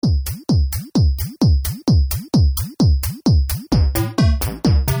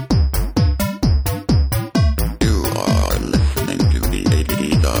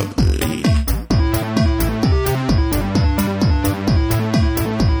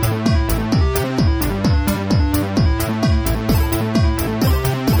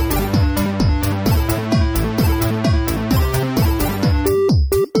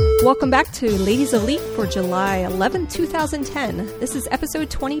back to Ladies of Leap for July 11, 2010. This is episode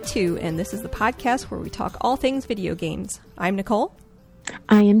 22, and this is the podcast where we talk all things video games. I'm Nicole.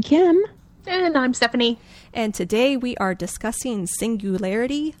 I am Kim. And I'm Stephanie. And today we are discussing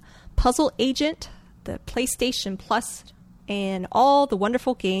Singularity, Puzzle Agent, the PlayStation Plus, and all the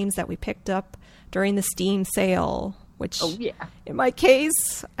wonderful games that we picked up during the Steam sale. Which, in my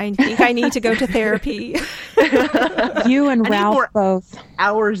case, I think I need to go to therapy. You and Ralph both.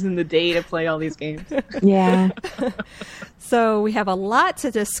 Hours in the day to play all these games. Yeah. So we have a lot to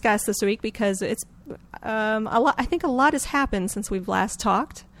discuss this week because it's a lot. I think a lot has happened since we've last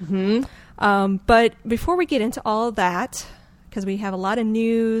talked. Mm-hmm. But before we get into all of that, because we have a lot of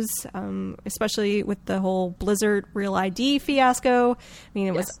news, especially with the whole Blizzard Real ID fiasco. I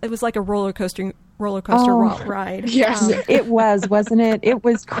mean, it was like a roller coaster ride. Yes, it was, wasn't it? It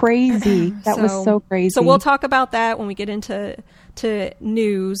was crazy. That was so crazy. So we'll talk about that when we get into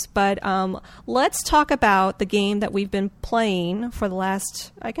news. But let's talk about the game that we've been playing for the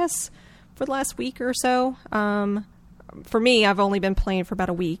last week or so. For me, I've only been playing for about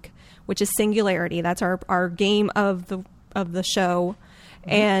a week, which is Singularity. That's our game of the show.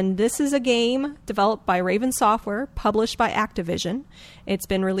 And this is a game developed by Raven Software, published by Activision. It's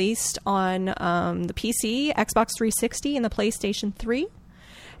been released on the PC, Xbox 360, and the PlayStation 3.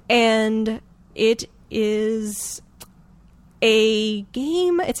 And it is a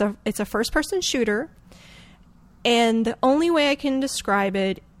game. It's a first-person shooter. And the only way I can describe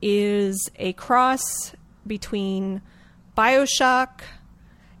it is a cross between BioShock,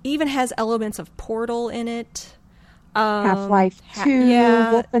 even has elements of Portal in it. Half-Life 2,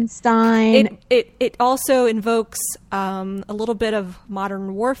 Wolfenstein. It also invokes a little bit of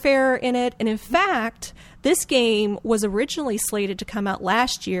Modern Warfare in it. And in fact, this game was originally slated to come out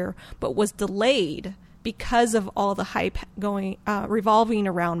last year, but was delayed because of all the hype revolving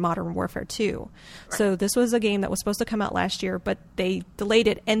around Modern Warfare 2. Right. So this was a game that was supposed to come out last year, but they delayed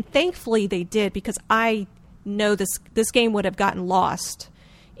it. And thankfully they did, because I know this game would have gotten lost.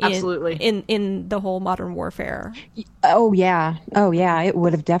 Absolutely. In the whole Modern Warfare. Oh yeah. It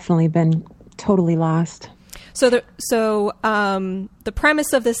would have definitely been totally lost. So the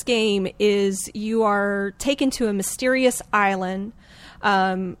premise of this game is you are taken to a mysterious island.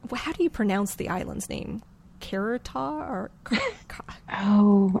 How do you pronounce the island's name? Karatog or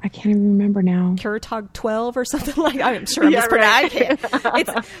I can't even remember now. Karatog 12 or something like that. I'm sure I'm mispronouncing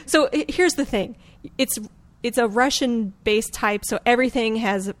it. So here's the thing. It's a Russian-based type, so everything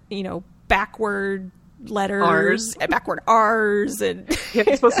has, backward letters, backward R's, and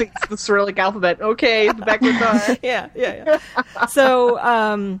it's supposed to be the Cyrillic alphabet. Okay, the backward R. Yeah. So,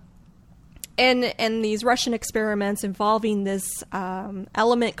 and these Russian experiments involving this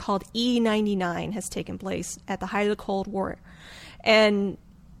element called E99 has taken place at the height of the Cold War, and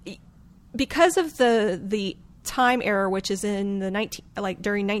because of the time era, which is in the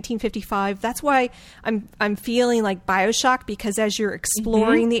during 1955. That's why I'm feeling like BioShock, because as you're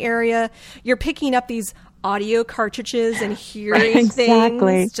exploring the area, you're picking up these audio cartridges and hearing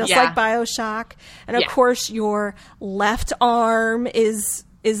things just like BioShock. And of course, your left arm is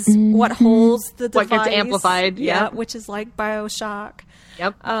what holds the device. What gets amplified, which is like BioShock.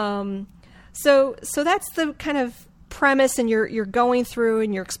 Yep. So that's the kind of premise, and you're going through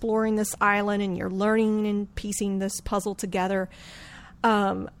and you're exploring this island and you're learning and piecing this puzzle together.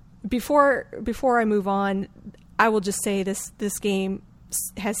 Before I move on, I will just say this game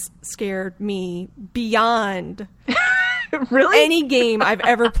has scared me beyond really any game I've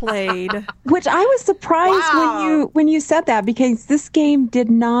ever played. Which I was surprised when you said that, because this game did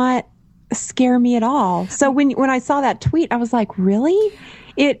not scare me at all. So when I saw that tweet, I was like, really?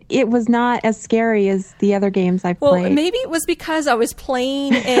 It was not as scary as the other games I've played. Well, maybe it was because I was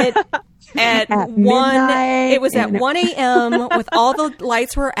playing it at 1. Midnight, it was at 1 a.m. with all the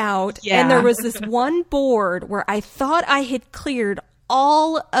lights were out, and there was this one board where I thought I had cleared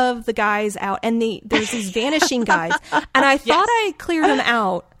all of the guys out, and there's these vanishing guys, and I thought I had cleared them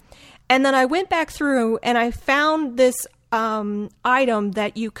out, and then I went back through and I found this item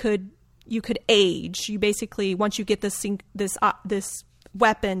that you could age. You basically, once you get this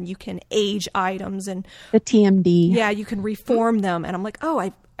weapon, you can age items, and the TMD. Yeah, you can reform them. And I'm like,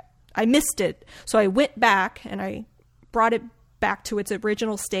 I missed it. So I went back and I brought it back to its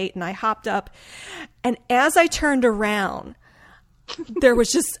original state, and I hopped up. And as I turned around, there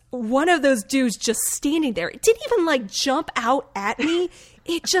was just one of those dudes just standing there. It didn't even jump out at me.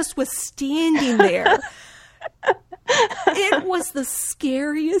 It just was standing there. It was the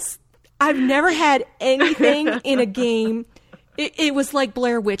scariest. I've never had anything in a game. It was like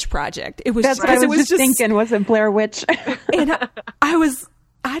Blair Witch Project. It was. That's what I was just thinking. Was it Blair Witch? And I was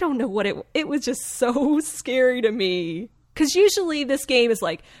I don't know what it was just so scary to me. Because usually this game is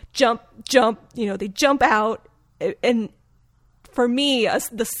like jump, they jump out. And for me,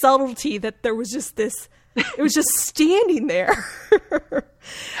 the subtlety that there was just this, it was just standing there.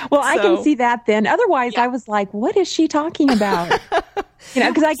 Well, I can see that then. Otherwise, I was like, what is she talking about?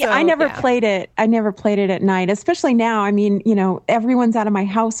 Because I never played it. I never played it at night, especially now. I mean, everyone's out of my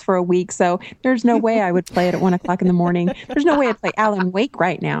house for a week, so there's no way I would play it at 1:00 in the morning. There's no way I'd play Alan Wake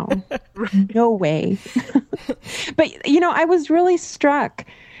right now. No way. But, I was really struck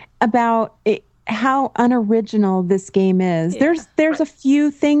about how unoriginal this game is. Yeah. There's a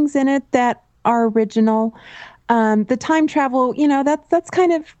few things in it that are original. The time travel, that's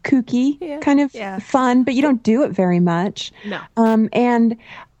kind of kooky, kind of fun, but you don't do it very much. No. And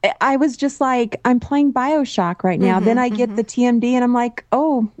I was just like, I'm playing BioShock right now. Then I get the TMD and I'm like,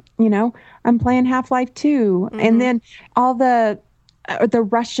 oh, I'm playing Half-Life 2. And then all the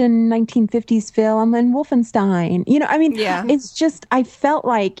Russian 1950s film and Wolfenstein. It's just, I felt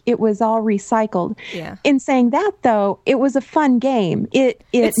like it was all recycled. Yeah. In saying that, though, it was a fun game. It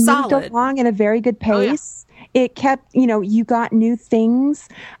moved solid. along at a very good pace. Oh, yeah. It kept, you got new things.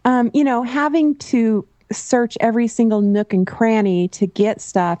 Having to search every single nook and cranny to get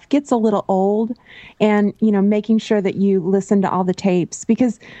stuff gets a little old. And, making sure that you listen to all the tapes,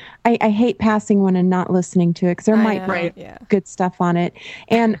 because I hate passing one and not listening to it, because there might be good stuff on it.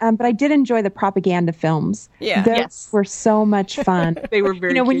 And but I did enjoy the propaganda films. Yeah. Those were so much fun. They were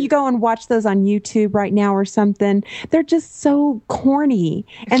very when cute. you go and watch those on YouTube right now or something, they're just so corny.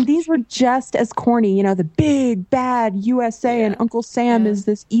 And these were just as corny, the big bad USA and Uncle Sam is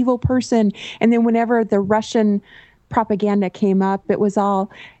this evil person. And then whenever the Russian propaganda came up, it was all,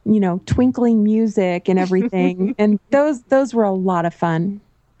 twinkling music and everything. And those were a lot of fun.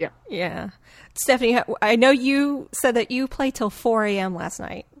 Yeah. Stephanie, I know you said that you played till 4 a.m. last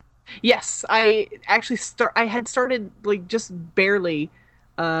night. Yes, I actually I had started like just barely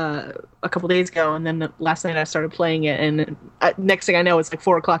a couple days ago, and then last night I started playing it, and next thing I know, it's like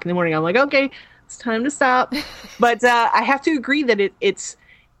 4:00 in the morning. I'm like, okay, it's time to stop. But I have to agree that it's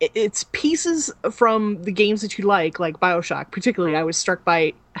pieces from the games that you like BioShock. Particularly, I was struck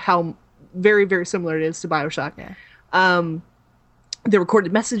by how very, very similar it is to BioShock. Yeah. The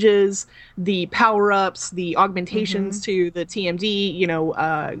recorded messages, the power-ups, the augmentations to the TMD,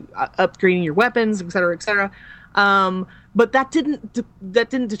 upgrading your weapons, et cetera, et cetera. But that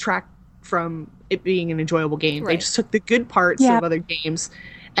didn't detract from it being an enjoyable game. Right. They just took the good parts of other games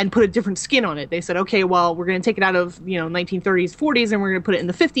and put a different skin on it. They said, okay, well, we're going to take it out of 1930s, 40s, and we're going to put it in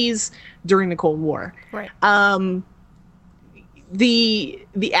the 50s during the Cold War. Right. The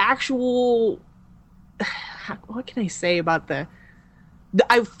actual, what can I say about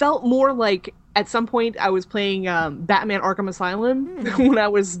I felt more like at some point I was playing Batman Arkham Asylum when I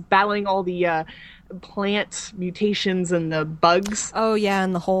was battling all the plant mutations and the bugs. Oh, yeah,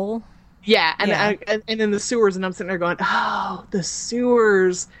 in the hole. Yeah, and in the sewers, and I'm sitting there going, oh, the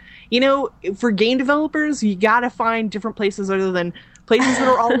sewers. For game developers, you got to find different places other than places that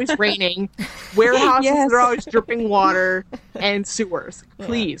are always raining, warehouses that are always dripping water, and sewers.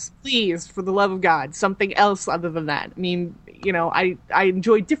 Please, for the love of God, something else other than that. I mean, I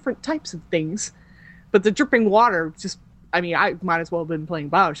enjoy different types of things, but the dripping water I might as well have been playing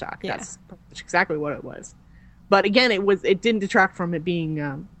BioShock. Yeah. That's exactly what it was. But again, it didn't detract from it being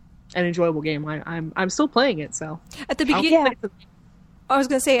an enjoyable game. I'm still playing it, so. At the beginning, I was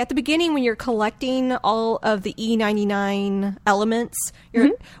going to say, at the beginning when you're collecting all of the E99 elements,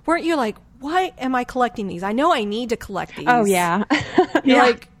 weren't you like, why am I collecting these? I know I need to collect these. Oh, yeah.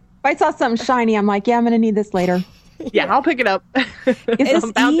 Like, if I saw something shiny, I'm like, I'm going to need this later. Yeah, I'll pick it up. Is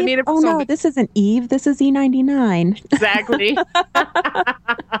this Eve? Oh, no, this isn't Eve. This is E99. Exactly.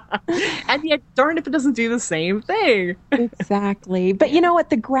 And yet, darn if it doesn't do the same thing. Exactly. But you know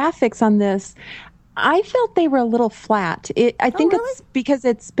what? The graphics on this, I felt they were a little flat. I think it's because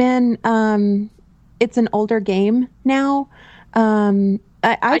it's been, it's an older game now.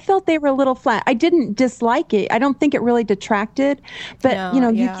 I felt they were a little flat. I didn't dislike it. I don't think it really detracted. But,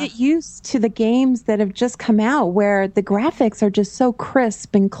 you get used to the games that have just come out where the graphics are just so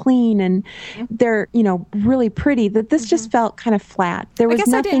crisp and clean and they're, really pretty that this just felt kind of flat. There was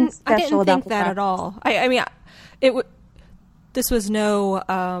nothing special about that at all. I mean, this was no,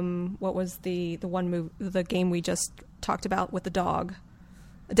 what was the the game we just talked about with the dog?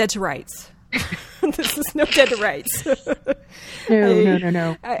 Dead to Rights. This is no Dead to Rights. No.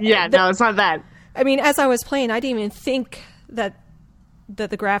 No, it's not that. I mean, as I was playing, I didn't even think that the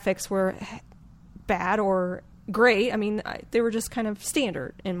graphics were bad or great. I mean, they were just kind of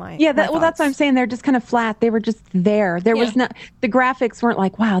standard in my Yeah, my well, that's what I'm thoughts. saying. They're just kind of flat. They were just there. There was Yeah. not, the graphics weren't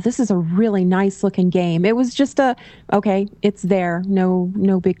like, wow, this is a really nice looking game. It was just okay, it's there. No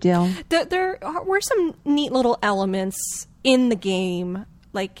big deal. There were some neat little elements in the game.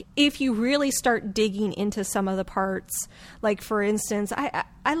 Like, if you really start digging into some of the parts, like, for instance,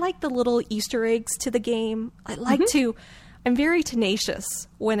 I like the little Easter eggs to the game. I like to, I'm very tenacious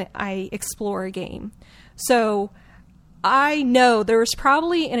when I explore a game. So I know there's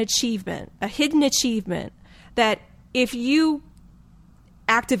probably an achievement, a hidden achievement, that if you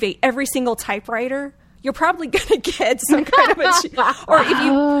activate every single typewriter, you're probably going to get some kind of achievement. Or if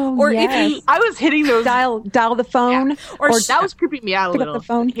you, if you, I was hitting those. Dial the phone, or That was creeping me out a pick little. up the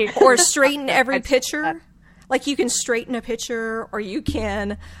phone. or straighten every picture. Like, you can straighten a picture, or you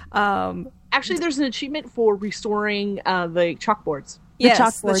can, Actually, there's an achievement for restoring the chalkboards.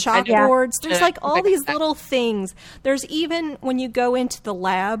 yes, the chalkboards. chalkboards. There's Yeah. like all these little things. There's even, when you go into the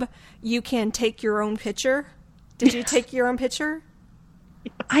lab, you can take your own picture. Did you take your own picture?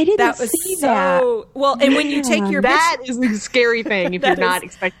 I didn't That was see that. so well. And when you take your That is a scary thing if you're That not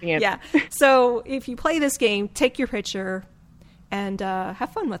is- expecting it. yeah. So if you play this game, take your picture and have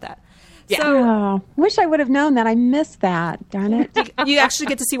fun with that. Yeah. So Oh, wish I would have known that. I missed that. Darn it. you actually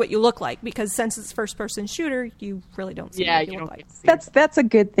get to see what you look like, because since it's first person shooter, you really don't see Yeah, what you you don't look like. get to see it. That's a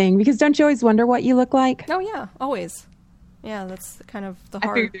good thing, because don't you always wonder what you look like? Oh yeah, always. Yeah, that's kind of the I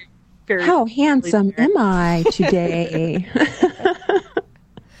hard. figured very How handsome there. am I today?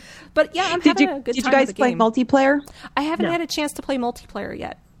 But yeah, I'm Did having you a good did time you guys with the play game. multiplayer? I haven't No. had a chance to play multiplayer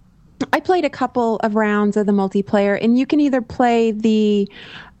yet. I played a couple of rounds of the multiplayer, and you can either play the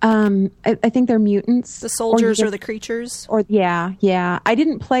I think they're mutants, The soldiers or, or the creatures. yeah. I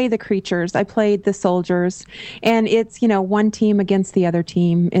didn't play the creatures. I played the soldiers, and it's one team against the other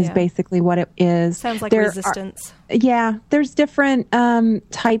team is Yeah. basically what it is. Sounds like There are- Resistance. Yeah, there's different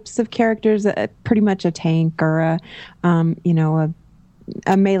types of characters. Pretty much a tank or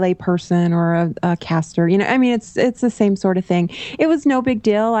a melee person or a caster. I mean, it's the same sort of thing. It was no big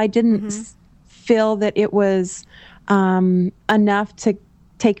deal. I didn't feel that it was enough to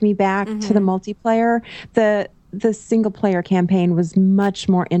take me back to the multiplayer. The single player campaign was much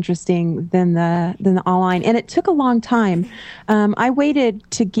more interesting than the online, and it took a long time. I waited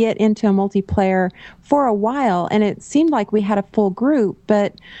to get into a multiplayer for a while, and it seemed like we had a full group,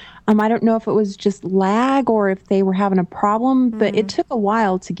 but I don't know if it was just lag or if they were having a problem, but it took a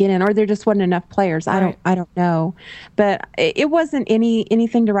while to get in, or there just wasn't enough players. Right. I don't know, but it wasn't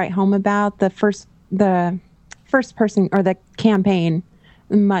anything to write home about. The first person or the campaign.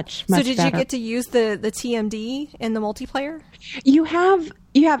 Much So did better. you get to use the TMD in the multiplayer? You have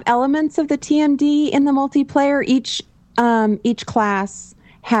elements of the TMD in the multiplayer. Each class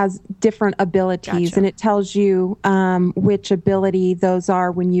has different abilities, Gotcha. and it tells you which ability those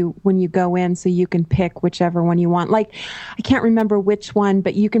are when you go in, so you can pick whichever one you want. Like, I can't remember which one,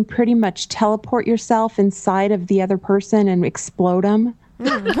 but you can pretty much teleport yourself inside of the other person and explode them.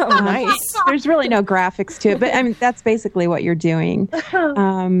 Oh, nice. There's really no graphics to it, but I mean that's basically what you're doing.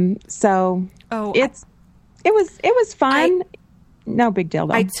 So Oh, it was fun. No big deal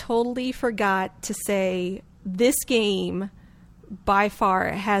though. I totally forgot to say this game by far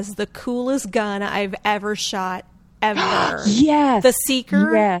has the coolest gun I've ever shot ever. Yes, The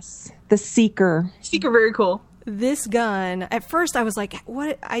Seeker? Yes, the Seeker. Seeker, very cool. This gun, at first I was like,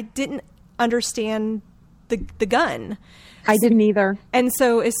 what? I didn't understand the gun. I didn't either. And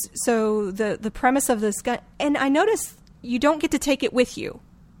so the premise of this gun, and I noticed you don't get to take it with you.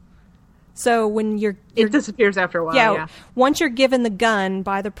 So when you're It disappears after a while. Yeah. once you're given the gun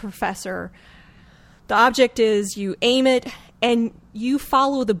by the professor, the object is you aim it and you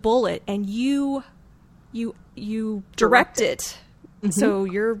follow the bullet and you direct it. So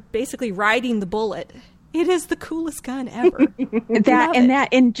you're basically riding the bullet. It is the coolest gun ever. Love it.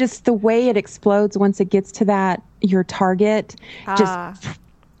 And just the way it explodes once it gets to your target, just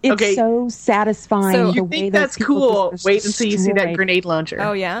it's Okay. so satisfying. So- the You way think those that's people cool? just Wait until you see that destroy. grenade launcher.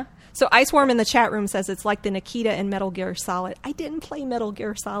 Oh yeah. So Iceworm in the chat room says it's like the Nikita in Metal Gear Solid. I didn't play Metal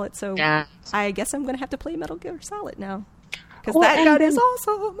Gear Solid, so Yeah. I guess I'm going to have to play Metal Gear Solid now because Well, that and gun then- is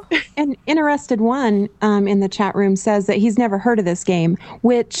awesome. And Interested One in the chat room says that he's never heard of this game,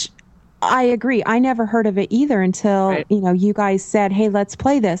 which I agree. I never heard of it either until Right. you guys said, "Hey, let's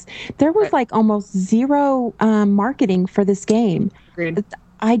play this." There was Right. like almost zero marketing for this game. Agreed.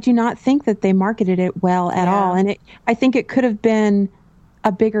 I do not think that they marketed it well at Yeah. all, and I think it could have been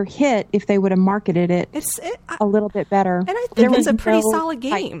a bigger hit if they would have marketed it I a little bit better. and I There think it's was a pretty no solid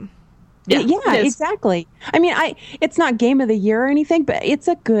hype. game. Yeah, Yeah, it is. exactly. I mean, it's not game of the year or anything, but it's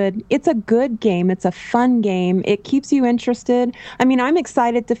a good game. It's a fun game. It keeps you interested. I mean, I'm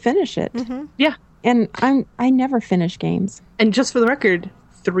excited to finish it. Yeah. And I never finish games. And just for the record,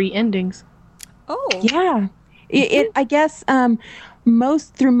 3 endings. Oh. Yeah. I guess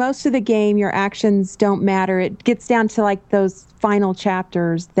most of the game your actions don't matter. It gets down to like those final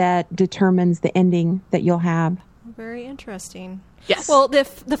chapters that determines the ending that you'll have. Very interesting. Yes. Well, the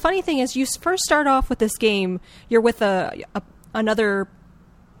funny thing is, you first start off with this game. You're with another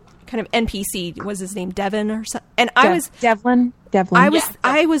kind of NPC. Was his name Devin or something? And Devlin.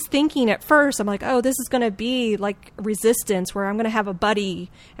 I was thinking at first, I'm like, oh, this is going to be like Resistance, where I'm going to have a buddy,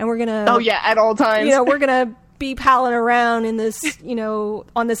 and we're gonna. Oh yeah, at all times. You know, we're gonna be palling around in this,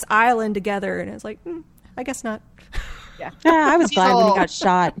 on this island together, and it's like, I guess not. Yeah. I was glad when he got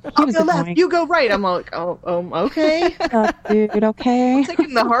shot. He was go left, annoying. you go right. I'm like, okay. Dude, okay.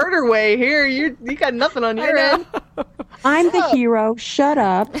 Taking the harder way here. You got nothing on your end. I'm the hero. Shut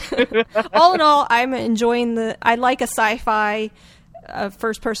up. All in all, I'm enjoying I like a sci-fi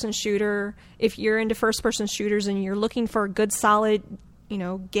first-person shooter. If you're into first-person shooters and you're looking for a good, solid,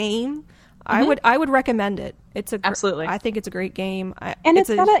 game, I would recommend it. Absolutely. I think it's a great game.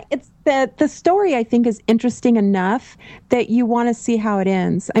 The story I think is interesting enough that you want to see how it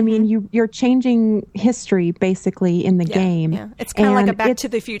ends. I mean, you're changing history basically in the game. Yeah. It's kind of like a Back to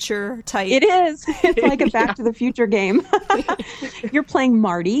the Future type. It is. It's like a Back to the Future game. You're playing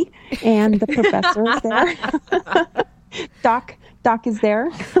Marty, and the professor is there. Doc is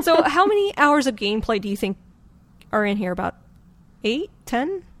there. So how many hours of gameplay do you think are in here? About 8,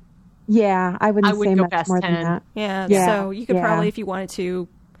 10? Yeah, I wouldn't say go much past more 10. than that. Yeah, so you could probably, if you wanted to,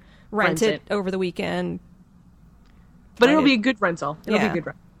 rent it over the weekend. But it'll be a good rental. It'll be a Yeah. good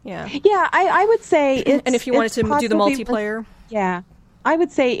rental. Yeah. Yeah, I would say it's... And if you wanted to do the multiplayer. Yeah, I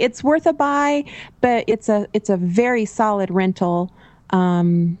would say it's worth a buy, but it's a very solid rental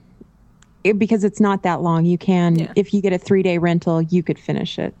because it's not that long. You can, if you get a 3-day rental, you could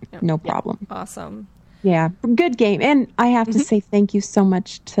finish it. No problem. Awesome. Yeah, good game. And I have to say thank you so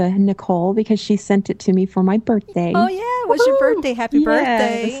much to Nicole because she sent it to me for my birthday. Oh, yeah. It was your birthday. Happy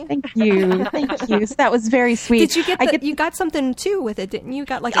birthday. Thank you. Thank you. So that was very sweet. Did you get you got something too with it, didn't you? You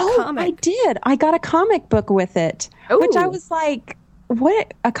got like a comic. I did. I got a comic book with it, which I was like,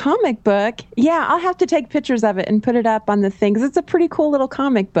 what, a comic book? Yeah, I'll have to take pictures of it and put it up on the thing because it's a pretty cool little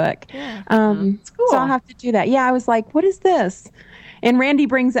comic book. Yeah. It's cool. So I'll have to do that. Yeah, I was like, what is this? And Randy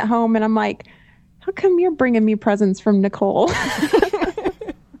brings it home and I'm like, how come you're bringing me presents from Nicole?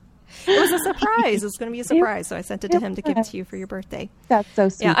 It was a surprise. It was going to be a surprise. So I sent it to him to give to you for your birthday. That's so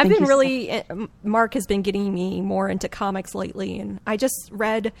sweet. Yeah, I've Thank been you really, Mark has been getting me more into comics lately. And I just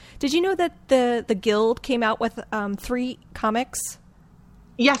read, did you know that the Guild came out with 3 comics?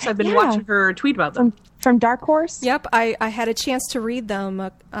 Yes, I've been watching her tweet about them. From Dark Horse? Yep, I had a chance to read them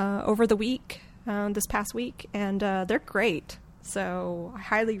over the week, this past week, and they're great. So I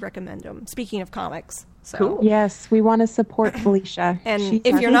highly recommend them. Speaking of comics. So. Cool. Yes, we want to support Felicia. And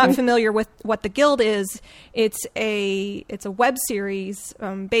if you're not familiar with what the Guild is, it's a web series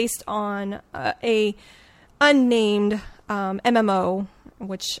based on a unnamed MMO,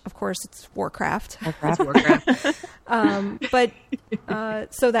 which of course it's Warcraft. It's Warcraft. But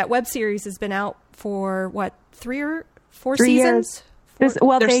so that web series has been out for what, 3 or 4 3 years? years.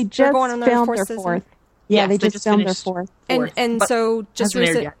 They just going on their filmed fourth their season. 4th. Yeah, Yes, they they just just filmed their finished 4th. And so just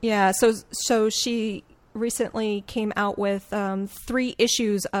hasn't aired recent, so she recently came out with 3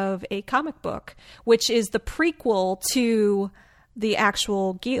 issues of a comic book, which is the prequel to the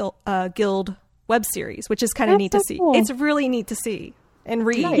actual Guild web series, which is kind of neat to see. Cool. It's really neat to see and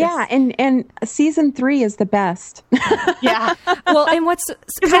read. Nice. Yeah, and season 3 is the best. Yeah. Well, and what's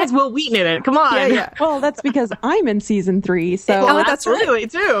Because has Will Wheaton in it. Come on. yeah. Well, that's because I'm in season 3. So Well, that's right. absolutely,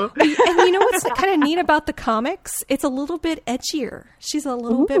 too. And you know what's kind of neat about the comics? It's a little bit edgier. She's a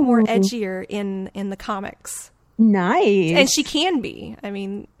little bit more edgier in the comics. nice. And she can be. I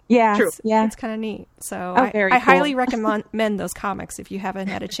mean, yeah, True. yeah. it's kind of neat. So very I cool. highly recommend those comics if you haven't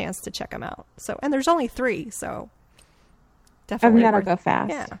had a chance to check them out. So, and there's only 3, so definitely. That'll worth- go fast.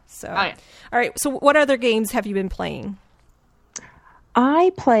 Yeah. So, Oh, yeah. all right. So, what other games have you been playing?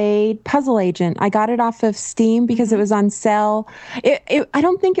 I played Puzzle Agent. I got it off of Steam because it was on sale. I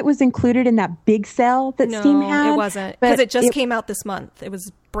don't think it was included in that big sale that Steam had. it wasn't but because it just came out this month. It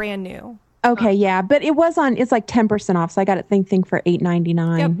was brand new. Okay, yeah, but it was on. It's like 10% off, so I got it thing for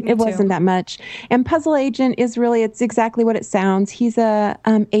 $8.99. Yep, me it wasn't too. that much. And Puzzle Agent is really, it's exactly what it sounds. He's a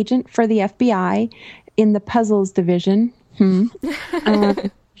agent for the FBI in the puzzles division.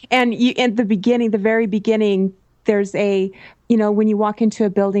 And you at the very beginning, there's when you walk into a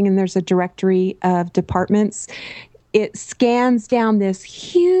building and there's a directory of departments, it scans down this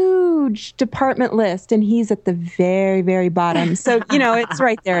huge department list, and he's at the very, very bottom. So, it's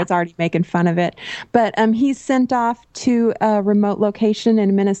right there. It's already making fun of it. But he's sent off to a remote location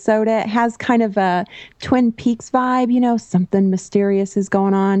in Minnesota. It has kind of a Twin Peaks vibe, something mysterious is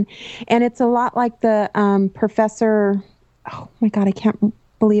going on. And it's a lot like the Professor, oh my God, I can't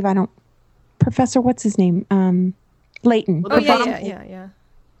believe I don't, Professor, what's his name? Layton. Oh, yeah.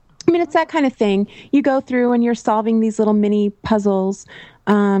 I mean, it's that kind of thing. You go through and you're solving these little mini puzzles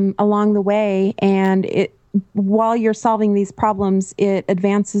along the way, and while you're solving these problems, it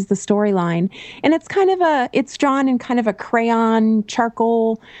advances the storyline. And it's drawn in kind of a crayon,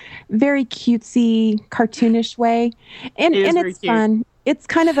 charcoal, very cutesy, cartoonish way. And it's fun. It's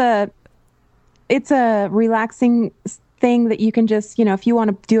kind of it's a relaxing thing that you can just, if you want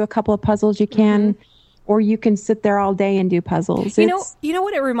to do a couple of puzzles, you can. Mm-hmm. Or you can sit there all day and do puzzles. You know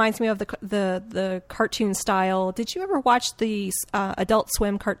what it reminds me of, the cartoon style. Did you ever watch the Adult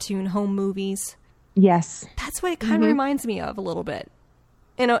Swim cartoon home movies? Yes, that's what it kind of reminds me of a little bit,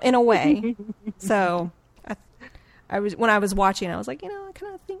 in a way. So, when I was watching, I was like, I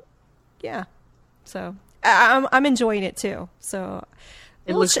kind of think, yeah. So I'm enjoying it too. So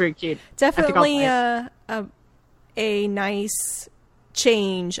it looks very cute. Definitely a nice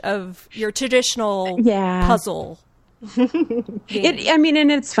change of your traditional puzzle. And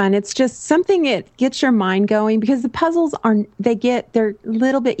it's fun. It's just something, it gets your mind going, because the puzzles they're a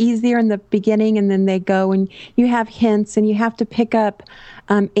little bit easier in the beginning, and then they go and you have hints, and you have to pick up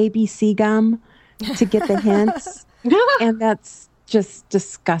ABC gum to get the hints. And that's just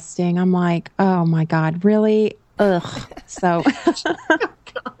disgusting. I'm like, oh my God, really? Ugh. So that's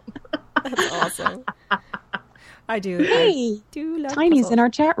awesome. I do. Hey, I do love Tiny's puzzles. in our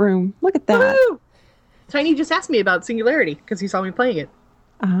chat room. Look at that. Woo! Tiny just asked me about Singularity because he saw me playing it.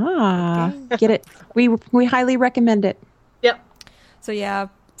 Get it. We highly recommend it. Yep.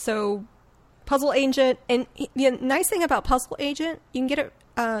 So Puzzle Agent, and the nice thing about Puzzle Agent, you can get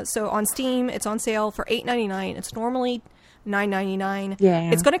it. So on Steam, it's on sale for $8.99. It's normally $9.99.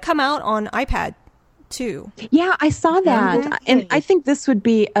 Yeah. It's going to come out on iPad too. Yeah, I saw that, and I think this would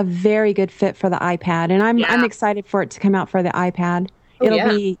be a very good fit for the iPad. And I'm excited for it to come out for the iPad.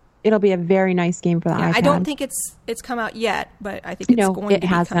 It'll be a very nice game for the iPad. I don't think it's come out yet, but I think it's going to be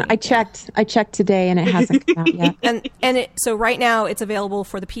hasn't. I checked today, and it hasn't come out yet. So right now it's available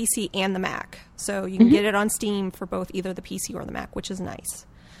for the PC and the Mac. So you can get it on Steam for both either the PC or the Mac, which is nice.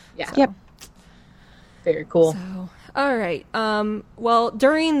 Yeah. So. Yep. Very cool. So, all right. Well,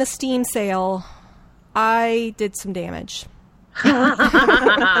 during the Steam sale, I did some damage.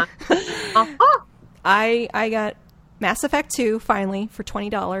 I got Mass Effect 2 finally for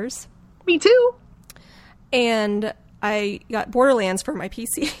 $20. Me too. And I got Borderlands for my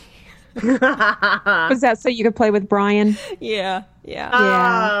PC. Was that so you could play with Brian? Yeah.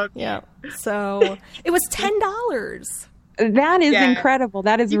 So it was $10. That is incredible.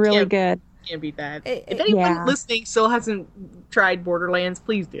 That is really good. Can't beat that. If anyone listening still hasn't tried Borderlands,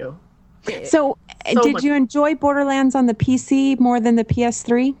 please do. So did you enjoy Borderlands on the PC more than the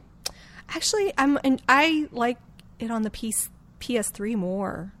PS3? Actually, I like it on the PS3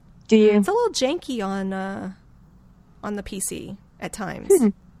 more. Do you? It's a little janky on the PC at times.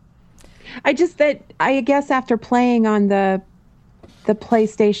 I guess after playing on the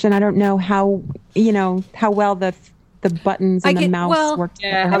PlayStation, I don't know how well the buttons and the mouse work.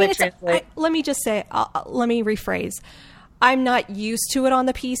 Yeah, how they translate. Let me just say, let me rephrase. I'm not used to it on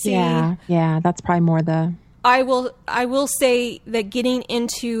the PC. Yeah, that's probably more the. I will say that getting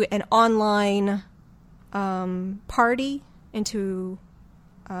into an online party, into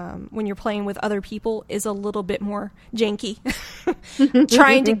when you're playing with other people, is a little bit more janky.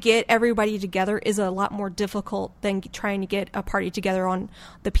 Trying to get everybody together is a lot more difficult than trying to get a party together on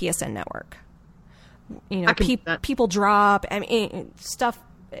the PSN network. People drop. I mean, stuff.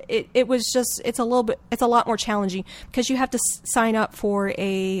 It's a lot more challenging because you have to sign up for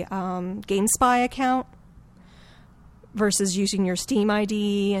a GameSpy account versus using your Steam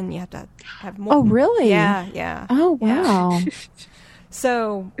ID, and you have to have more. Oh, really? Yeah. Oh, wow. Yeah.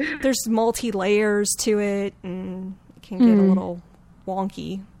 So there's multi-layers to it, and it can get a little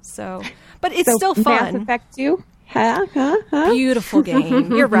wonky. So, but it's still fun. Mass Effect 2? Huh? Beautiful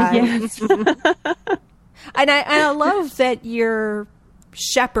game. You're right. Yes. And I love that you're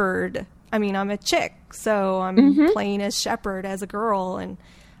Shepard. I mean, I'm a chick, so I'm playing as Shepard, as a girl, and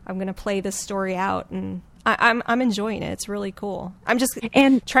I'm going to play this story out, and I'm enjoying it. It's really cool. I'm just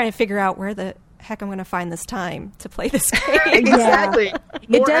trying to figure out heck I'm going to find this time to play this game? Exactly.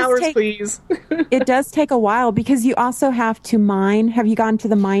 More hours, take, please. It does take a while because you also have to mine. Have you gone to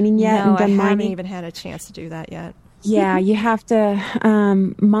the mining yet? No, and done I haven't mining? even had a chance to do that yet. Yeah, you have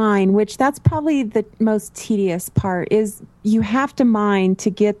to mine, which that's probably the most tedious part is you have to mine to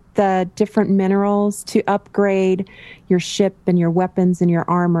get the different minerals to upgrade your ship and your weapons and your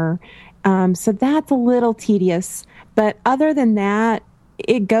armor. So that's a little tedious. But other than that,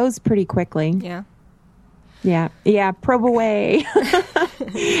 it goes pretty quickly. Yeah. Yeah. Probe away.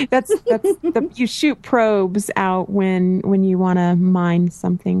 You shoot probes out when you want to mine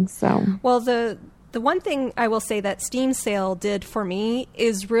something. So well, the one thing I will say that Steam Sale did for me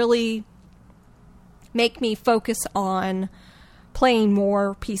is really make me focus on playing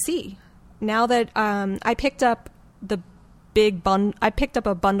more PC. Now that I picked up I picked up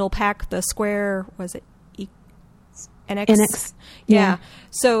a bundle pack, the Square, was it NX? NX. Yeah.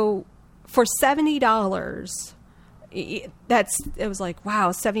 So for $70, it was like,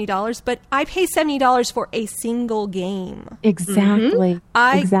 wow, $70, but I pay $70 for a single game. Exactly.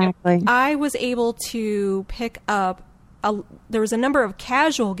 Exactly. I was able to pick up there was a number of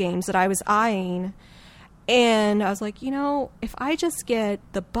casual games that I was eyeing, and I was like, if I just get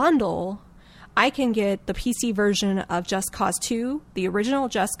the bundle, I can get the PC version of Just Cause 2, the original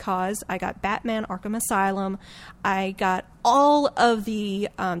Just Cause. I got Batman Arkham Asylum. I got all of the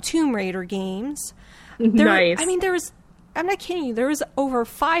Tomb Raider games. Nice. I mean, I'm not kidding you. There was over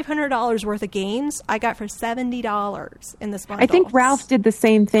 $500 worth of games I got for $70 in this bundle. I think Ralph did the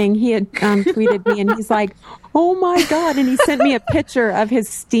same thing. He had tweeted me, and he's like, "Oh my God!" And he sent me a picture of his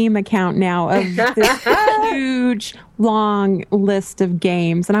Steam account now of this huge, long list of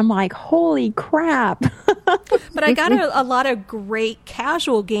games, and I'm like, "Holy crap!" But I got a lot of great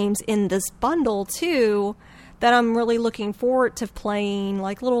casual games in this bundle too, that I'm really looking forward to playing,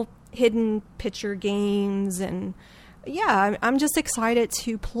 like little hidden picture games and. Yeah, I'm just excited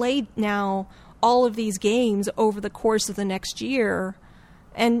to play now all of these games over the course of the next year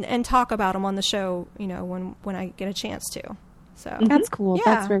and talk about them on the show, when I get a chance to. So that's cool. Yeah.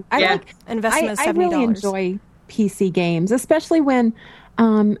 That's very investment of $70. I really enjoy PC games, especially when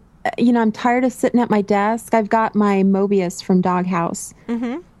I'm tired of sitting at my desk. I've got my Mobius from Doghouse.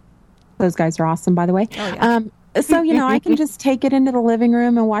 Mm-hmm. Those guys are awesome, by the way. Oh, yeah. So, I can just take it into the living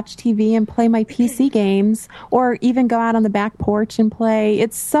room and watch TV and play my PC games, or even go out on the back porch and play.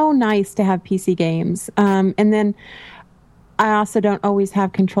 It's so nice to have PC games. And then I also don't always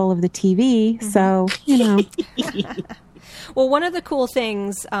have control of the TV. So, Well, one of the cool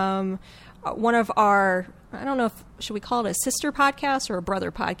things, one of our, I don't know should we call it a sister podcast or a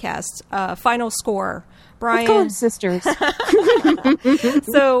brother podcast, Final Score. Brian. Let's call them sisters.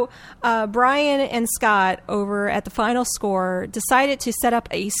 So Brian and Scott over at the Final Score decided to set up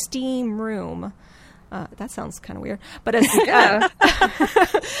a Steam room. That sounds kind of weird, but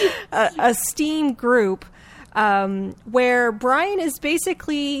a Steam group where Brian is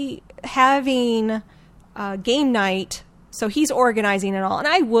basically having game night. So he's organizing it all, and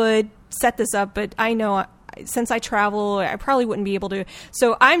I would set this up, but I know since I travel, I probably wouldn't be able to.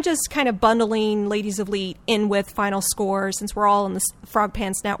 So I'm just kind of bundling Ladies of Elite in with Final Score since we're all in the Frog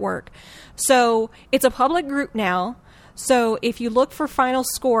Pants Network. So it's a public group now. So if you look for Final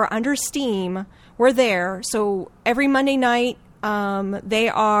Score under Steam, we're there. So every Monday night, they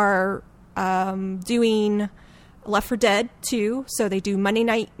are doing Left 4 Dead 2. So they do Monday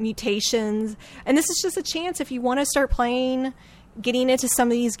Night Mutations. And this is just a chance if you want to start playing, getting into some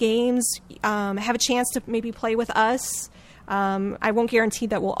of these games, have a chance to maybe play with us. I won't guarantee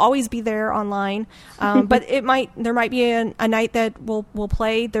that we'll always be there online, but there might be a night that we'll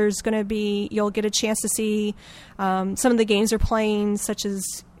play. You'll get a chance to see some of the games they're playing, such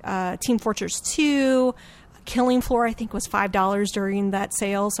as Team Fortress 2, Killing Floor. I think was $5 during that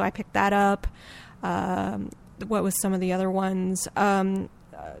sale, so I picked that up. What was some of the other ones?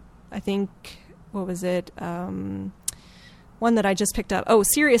 I think what was it? One that I just picked up. Oh,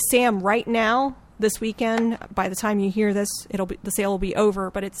 Serious Sam right now, this weekend. By the time you hear this, the sale will be over,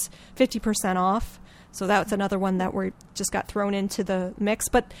 but it's 50% off. So that's another one that we just got thrown into the mix.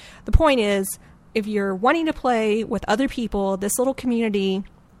 But the point is, if you're wanting to play with other people, this little community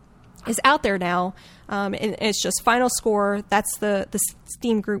is out there now. And it's just Final Score. That's the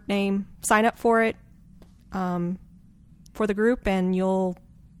Steam group name. Sign up for it, for the group, and you'll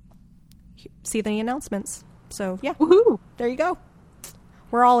see the announcements. So, yeah. Woohoo! There you go.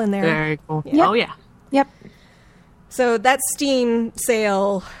 We're all in there. Very cool. Yeah. Oh, yeah. Yep. So that Steam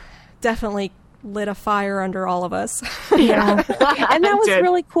sale definitely lit a fire under all of us. Yeah. And that was Did.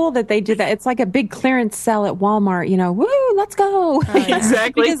 really cool that they did that. It's like a big clearance sale at Walmart, woo, let's go.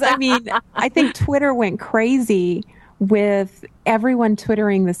 Exactly. Because I think Twitter went crazy with everyone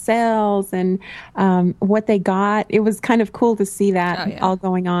twittering the sales and what they got. It was kind of cool to see that all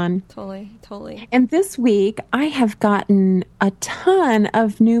going on. Totally. And this week I have gotten a ton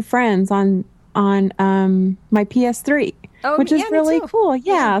of new friends on my PS3. Oh, which is yeah, me really too. cool.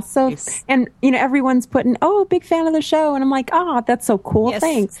 Yeah. So, Nice. and everyone's putting, big fan of the show. And I'm like, that's so cool. Yes.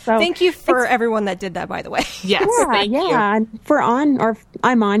 Thanks. So Thank you for everyone that did that, by the way. Yes. Thank you. And if we're on, or if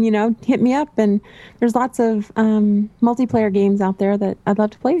I'm on, hit me up. And there's lots of multiplayer games out there that I'd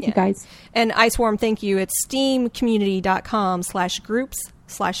love to play with you guys. And Iceworm, thank you. It's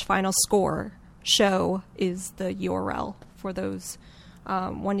steamcommunity.com/groups/final score. Show is the URL for those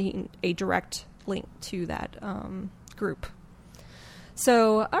wanting a direct link to that group.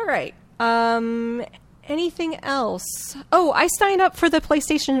 So, all right. Anything else? Oh, I signed up for the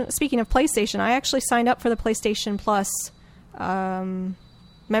PlayStation. Speaking of PlayStation, I actually signed up for the PlayStation Plus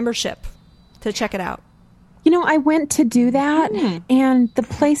membership to check it out. I went to do that, and the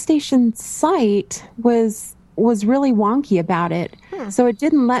PlayStation site was really wonky about it. So it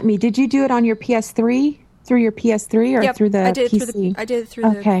didn't let me. Did you do it on your PS3? Through your PS3 or through the PC? I did it through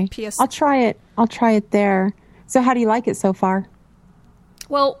the PS. I'll try it there. So how do you like it so far?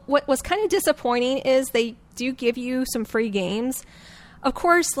 Well, what was kind of disappointing is they do give you some free games. Of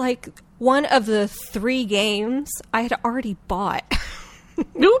course, like one of the 3 games I had already bought.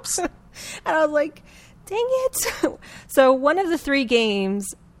 Oops. And I was like, dang it. So one of the 3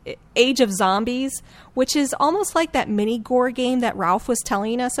 games, Age of Zombies, which is almost like that mini gore game that Ralph was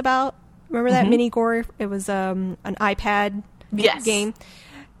telling us about. Remember that mini gore? It was an iPad game.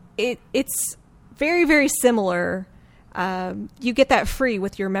 It's very, very similar. You get that free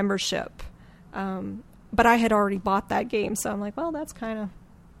with your membership. But I had already bought that game, so I'm like, well, that's kind of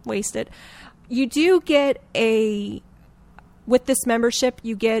wasted. You do get with this membership,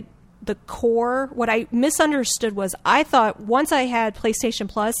 you get the core. What I misunderstood was I thought once I had PlayStation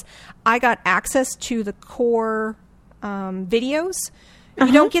Plus, I got access to the core videos.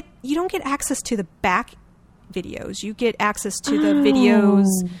 You don't get access to the back videos. You get access to the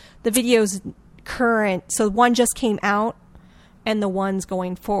videos current. So one just came out and the one's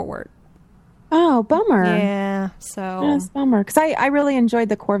going forward. Oh, bummer. Yeah, so that's a bummer because I really enjoyed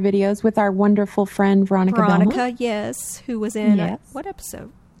the core videos with our wonderful friend Veronica, yes, who was in what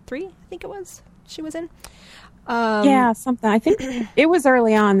episode 3? I think it was. She was in. Something. I think it was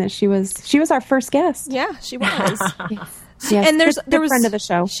early on that she was our first guest. Yeah, she was. Yes, and there's a friend of the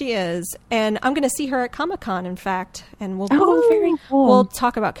show. She is, and I'm going to see her at Comic-Con. In fact, and we'll very cool. We'll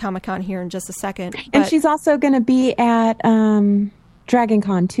talk about Comic-Con here in just a second. And she's also going to be at Dragon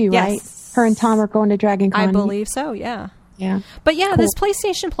Con too, right? Her and Tom are going to Dragon Con. I believe so. Yeah. Yeah. But yeah, this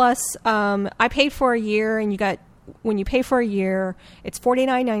PlayStation Plus, I paid for a year, and when you pay for a year, it's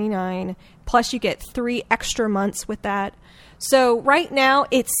 $49.99. Plus, you get 3 extra months with that. So right now,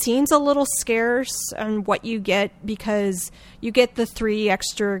 it seems a little scarce on what you get because you get the 3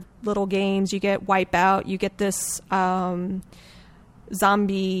 extra little games. You get Wipeout. You get this Age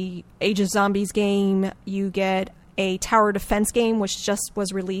of Zombies game. You get a tower defense game, which just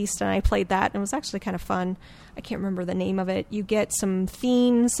was released, and I played that, and it was actually kind of fun. I can't remember the name of it. You get some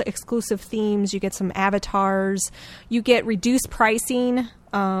themes, exclusive themes. You get some avatars. You get reduced pricing.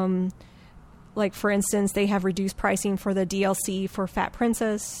 Like, for instance, they have reduced pricing for the DLC for Fat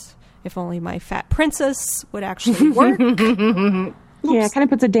Princess. If only my Fat Princess would actually work. Yeah, it kind of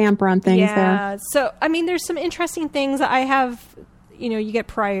puts a damper on things there. So, I mean, there's some interesting things. I have, you get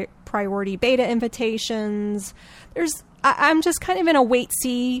priority beta invitations. I'm just kind of in a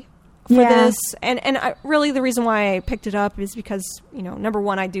wait-see for this. And really the reason why I picked it up is because, number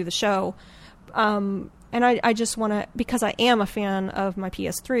one, I do the show. And I just want to, because I am a fan of my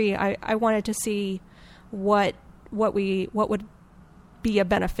PS3, I wanted to see what would be a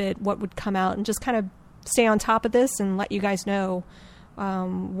benefit, what would come out, and just kind of stay on top of this and let you guys know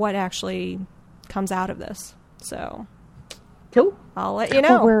what actually comes out of this. So, cool. I'll let you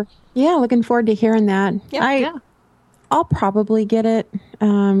know. Well, looking forward to hearing that. I'll probably get it.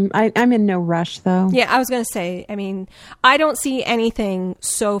 I'm in no rush, though. Yeah, I was going to say, I mean, I don't see anything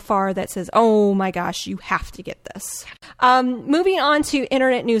so far that says, oh my gosh, you have to get this. Moving on to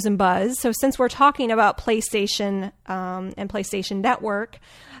Internet News and Buzz. So since we're talking about PlayStation and PlayStation Network,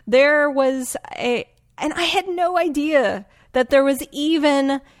 there was and I had no idea that there was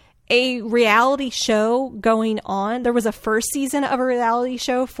even a reality show going on. There was a first season of a reality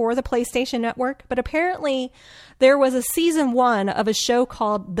show for the PlayStation Network, but apparently there was a season 1 of a show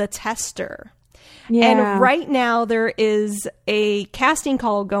called The Tester. Yeah. And right now there is a casting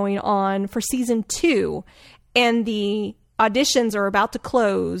call going on for season 2, and the auditions are about to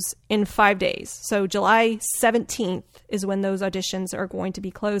close in 5 days. So July 17th is when those auditions are going to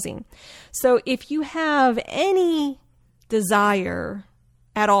be closing. So if you have any desire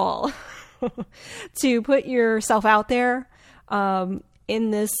at all to put yourself out there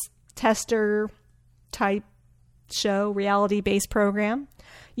in this tester type show, reality-based program,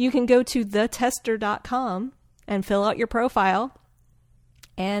 you can go to thetester.com and fill out your profile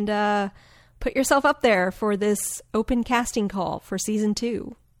and put yourself up there for this open casting call for season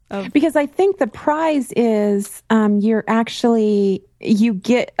 2. Because I think the prize is you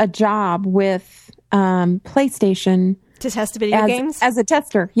get a job with PlayStation to test video games as a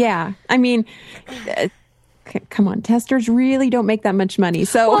tester. Yeah, I mean, come on, testers really don't make that much money.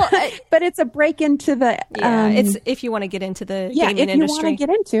 So, but it's a break into the it's if you want to get into the gaming industry. If you want to get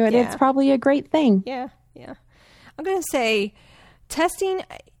into it, it's probably a great thing. Yeah. I'm going to say testing.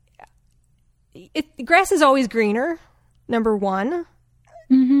 Grass is always greener. Number one.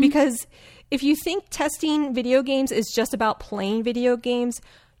 Because if you think testing video games is just about playing video games,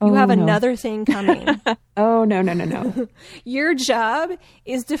 you have another thing coming. Oh, no. Your job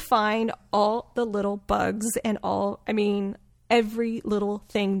is to find all the little bugs and every little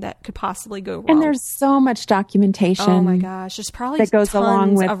thing that could possibly go wrong. And there's so much documentation. Oh my gosh. There's probably that goes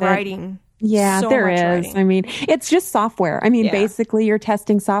along with writing. Yeah, there is. Writing. I mean, it's just software. I mean, basically you're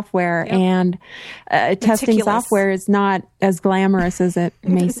testing software and testing software is not as glamorous as it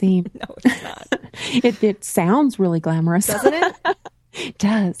may seem. No, it's not. It sounds really glamorous. Doesn't it? It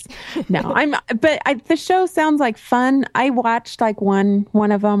does. No, the show sounds like fun. I watched like one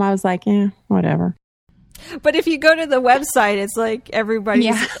of them. I was like, whatever. But if you go to the website, it's like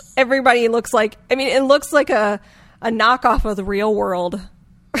everybody looks like, it looks like a knockoff of the real world.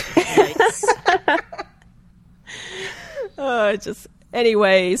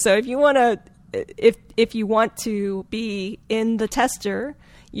 Anyway, so if you want to be in the tester,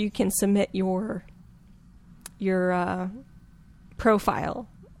 you can submit your profile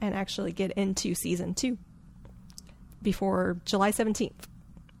and actually get into season 2 before July 17th.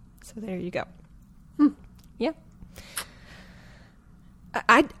 So there you go. Yeah.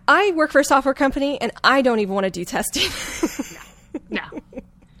 I work for a software company and I don't even want to do testing. No.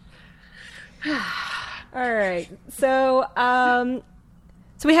 All right. So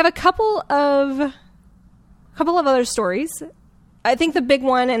we have a couple of other stories. I think the big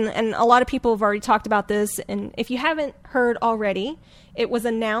one, and a lot of people have already talked about this, and if you haven't heard already, it was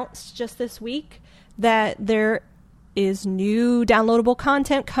announced just this week that there is new downloadable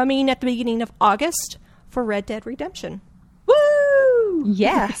content coming at the beginning of August for Red Dead Redemption. Woo!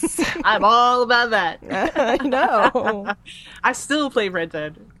 Yes. I'm all about that. I know. I still play Red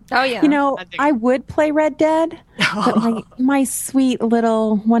Dead. Oh, yeah. You know, I would play Red Dead, but my sweet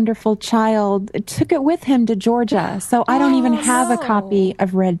little wonderful child took it with him to Georgia, so I don't even have a copy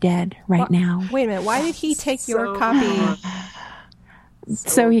of Red Dead right now. Wait a minute. Why did he take your copy?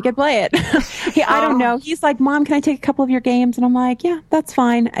 So he could play it. I don't know. He's like, Mom, can I take a couple of your games? And I'm like, yeah, that's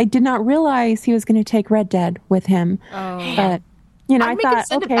fine. I did not realize he was going to take Red Dead with him. Oh. But, I thought,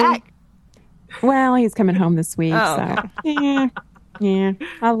 okay. Well, he's coming home this week, so yeah.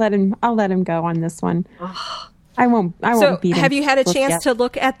 I'll let him go on this one. I won't beat him. Have you had a chance to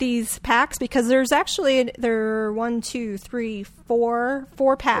look at these packs? Because there's actually four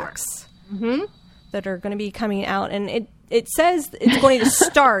packs that are going to be coming out, and it says it's going to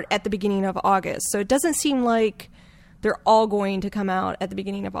start at the beginning of August. So it doesn't seem like they're all going to come out at the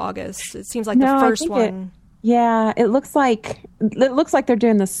beginning of August. It seems like the first one. It looks like they're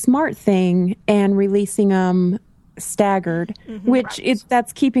doing the smart thing and releasing them staggered, which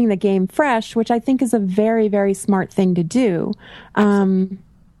that's keeping the game fresh, which I think is a very, very smart thing to do.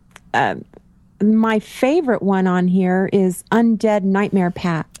 My favorite one on here is Undead Nightmare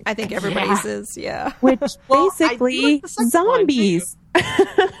Pack. I think everybody's is, yeah. Which basically zombies.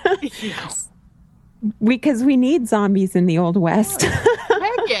 Yes. Because we need zombies in the Old West.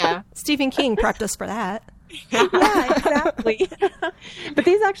 Heck yeah. Stephen King prepped us for that. Yeah, exactly. But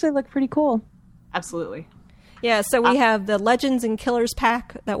these actually look pretty cool. Absolutely. Yeah, so we have the Legends and Killers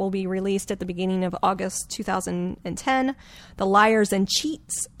pack that will be released at the beginning of August 2010. The Liars and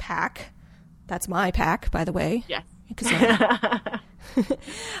Cheats pack. That's my pack, by the way. Yeah.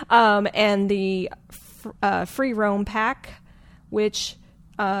 And the Free Roam pack, which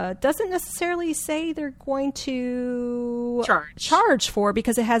doesn't necessarily say they're going to charge for,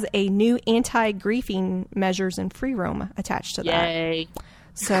 because it has a new anti-griefing measures in Free Roam attached to that. Yay.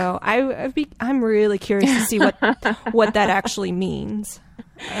 So I'm really curious to see what that actually means.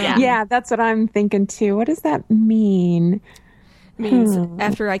 Yeah, that's what I'm thinking too. What does that mean? Means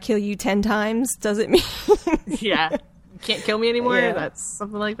after I kill you 10 times, does it mean? Yeah. You can't kill me anymore. Yeah. That's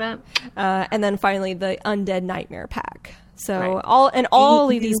something like that. And then finally the Undead Nightmare pack. So Right. all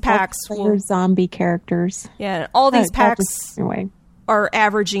of these packs will, zombie characters. yeah, all these packs Anyway. are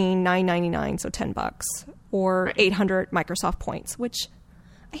averaging $9.99, so $10 or Right. 800 Microsoft points, which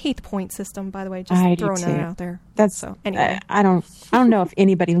I hate the point system, by the way, just I do throwing that too. out there. That's So anyway. I don't know if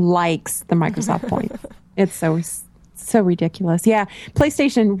anybody likes the Microsoft point. It's so ridiculous. Yeah,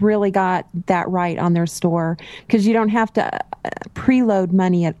 PlayStation really got that right on their store because you don't have to preload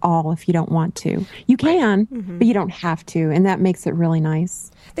money at all if you don't want to. You can, but you don't have to, and that makes it really nice.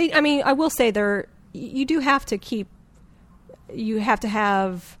 I will say you do have to you have to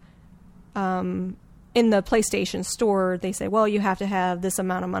have, in the PlayStation store, they say, well, you have to have this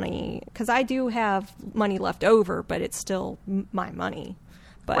amount of money, because I do have money left over, but it's still my money.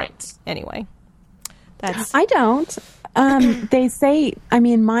 But Right. anyway, that's I don't. They say,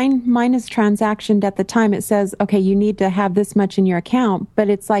 mine is transactioned at the time. It says, okay, you need to have this much in your account, but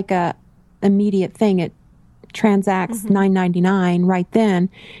it's like a immediate thing. It transacts $9.99 right then,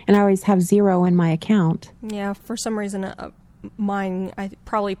 and I always have $0 in my account. yeah. For some reason, mine, I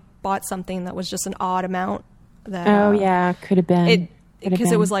probably bought something that was just an odd amount. That Oh yeah, could have been.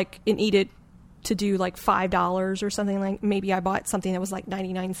 because it was like it needed to do like $5 or something. Like maybe I bought something that was like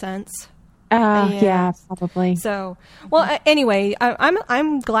 99 cents. Yeah, probably. So, well, anyway,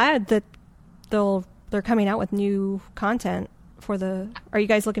 I'm glad that they're coming out with new content for the. Are you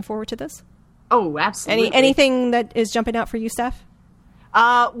guys looking forward to this? Oh, absolutely. Anything that is jumping out for you, Steph?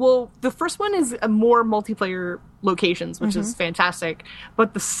 Well, the first one is more multiplayer locations, which is fantastic.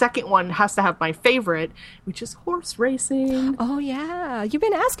 But the second one has to have my favorite, which is horse racing. Oh yeah, you've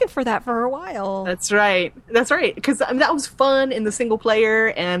been asking for that for a while. That's right. That's right. Because that was fun in the single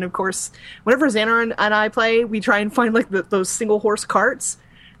player, and of course, whenever Xander and I play, we try and find like those single horse carts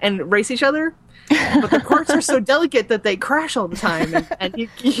and race each other. But the carts are so delicate that they crash all the time, and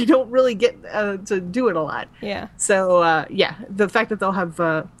you don't really get to do it a lot. Yeah. So yeah, the fact that they'll have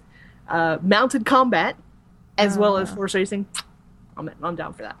mounted combat as well as horse racing, I'm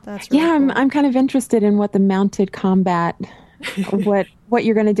down for that. That's really Yeah, cool. I'm kind of interested in what the mounted combat, what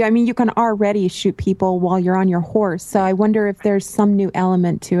you're going to do. I mean, you can already shoot people while you're on your horse, so I wonder if there's some new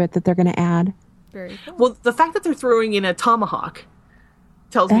element to it that they're going to add. Very cool. Well, the fact that they're throwing in a tomahawk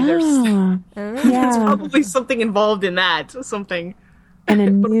tells me there's Yeah, probably something involved in that. Something. and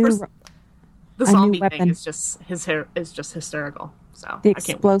a But of new course, the new zombie thing weapon. is just hysterical. So the I can't.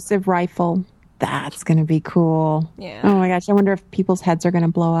 explosive rifle. That's going to be cool. Yeah. Oh my gosh, I wonder if people's heads are going to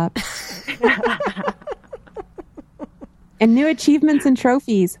blow up. And new achievements and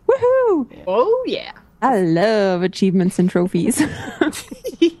trophies. Woohoo! Oh yeah. I love achievements and trophies.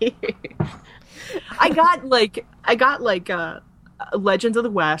 I got Legends of the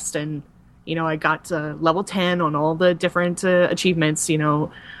West, and I got level 10 on all the different achievements.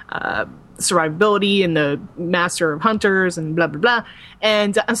 Survivability and the Master of Hunters and blah blah blah.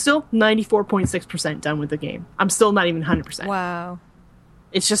 And I'm still 94.6% done with the game. I'm still not even 100%. Wow.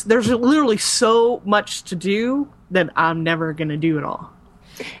 It's just there's literally so much to do that I'm never gonna do it all.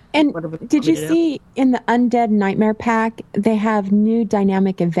 And Whatever they did want me you to do. see in the Undead Nightmare pack, they have new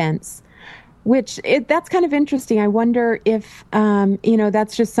dynamic events, which that's kind of interesting. I wonder if,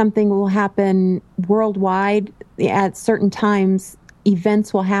 that's just something will happen worldwide at certain times.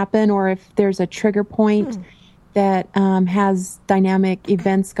 Events will happen, or if there's a trigger point that has dynamic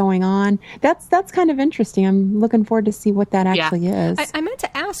events going on. That's kind of interesting. I'm looking forward to see what that actually is. I meant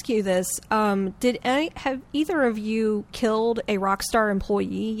to ask you this. Have either of you killed a Rockstar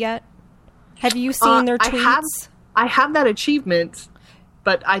employee yet? Have you seen their tweets? I have that achievement,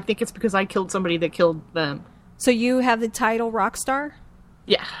 but I think it's because I killed somebody that killed them. So you have the title Rockstar?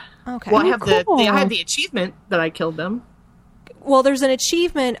 Yeah. Okay. Well, I have cool. I have the achievement that I killed them. Well, there's an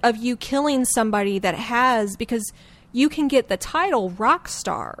achievement of you killing somebody that has, because you can get the title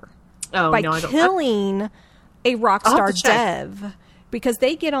Rockstar Oh by no, I don't. killing a I'll Rockstar have to check. dev. Because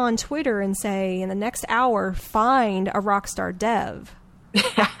they get on Twitter and say, in the next hour, find a Rockstar dev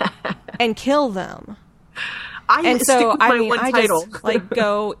and kill them. I stick with my one I title. just like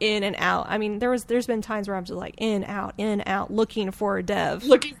go in and out. I mean, there's been times where I'm just like in, out, looking for a dev.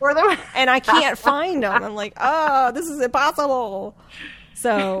 looking for them. And I can't find them. I'm like, oh, this is impossible.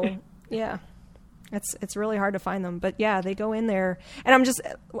 So yeah, it's really hard to find them. But yeah, they go in there, and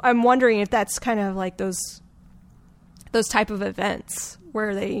I'm wondering if that's kind of like those type of events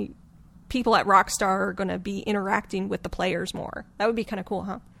where people at Rockstar are going to be interacting with the players more. That would be kind of cool,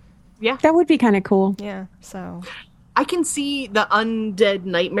 huh? Yeah. That would be kind of cool. Yeah. So I can see the Undead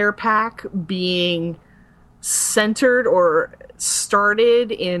Nightmare Pack being centered or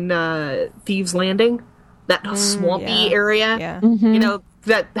started in Thieves Landing, that swampy area. Yeah. You know,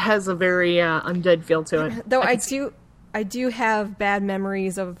 that has a very undead feel to it. Though I do have bad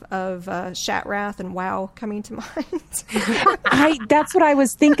memories of Shatrath and WoW coming to mind. That's what I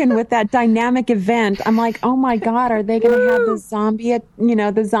was thinking with that dynamic event. I'm like, oh my God, are they going to have the zombie?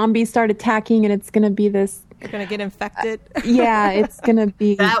 The zombies start attacking, and it's going to be this. They're going to get infected. Yeah, it's going to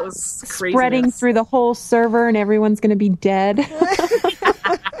be that was craziness. Spreading through the whole server, and everyone's going to be dead.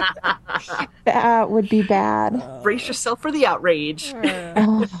 That would be bad. Brace yourself for the outrage.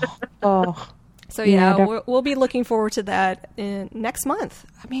 So yeah, we'll be looking forward to that next month.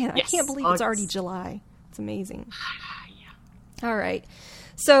 Man, I can't believe it's already July. It's amazing. All right.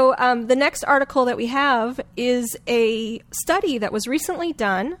 So the next article that we have is a study that was recently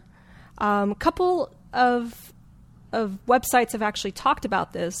done. A couple of websites have actually talked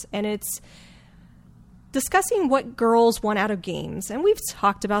about this, and it's discussing what girls want out of games. And we've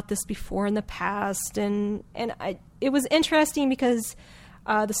talked about this before in the past, and it was interesting because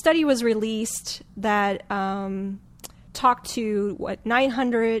the study was released that talked to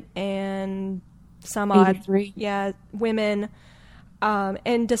 900 and some odd women,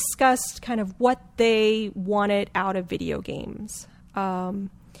 and discussed kind of what they wanted out of video games.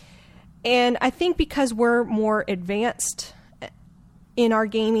 And I think because we're more advanced in our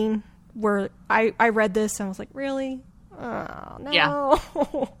gaming, I read this and I was like, really? Oh no. Yeah.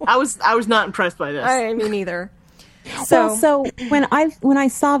 I was not impressed by this. Me neither. So when I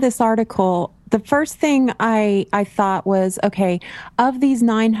saw this article, the first thing I thought was, okay, of these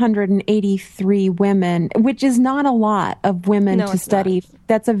 983 women, which is not a lot of women to study,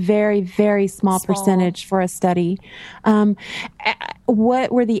 that's a very, very small percentage for a study.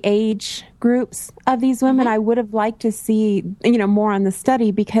 What were the age groups of these women? I would have liked to see, more on the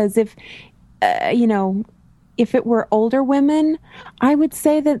study, because if it were older women, I would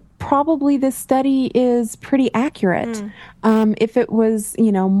say that probably this study is pretty accurate. If it was,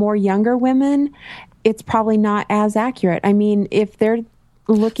 more younger women, it's probably not as accurate. I mean, if they're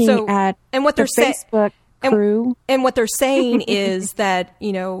looking at and what they're Facebook crew. And what they're saying is that,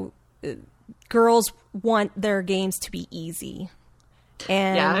 girls want their games to be easy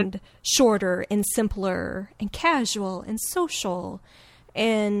and shorter and simpler and casual and social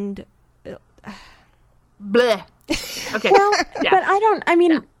and... Bleh. Okay. Well, but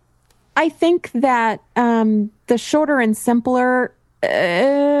I think that the shorter and simpler,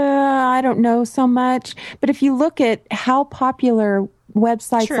 I don't know so much. But if you look at how popular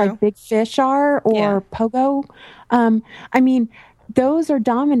websites like Big Fish are or Pogo, those are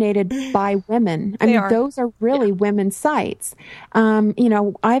dominated by women. Those are really women's sites.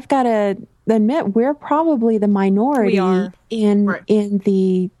 I've got to admit, we're probably the minority in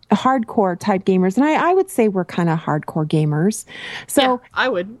the hardcore type gamers, and I would say we're kind of hardcore gamers. So I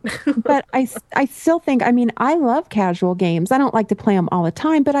would, but I still think, I love casual games. I don't like to play them all the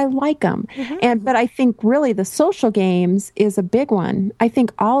time, but I like them. But I think really the social games is a big one. I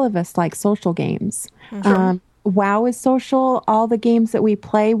think all of us like social games. WoW is social. All the games that we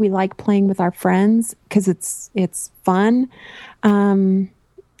play, we like playing with our friends because it's fun. But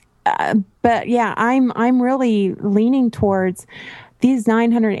yeah, I'm really leaning towards these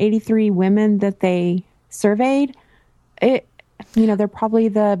 983 women that they surveyed. They're probably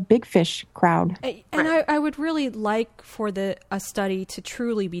the Big Fish crowd. And I would really like for a study to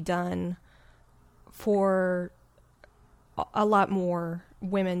truly be done for a lot more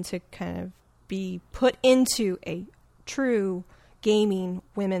women to kind of be put into a true gaming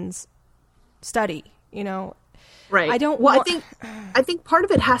women's study, Right. I think part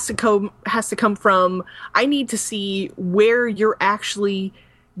of it has to come from, I need to see where you're actually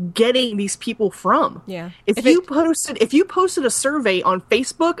getting these people from. Yeah. If you posted a survey on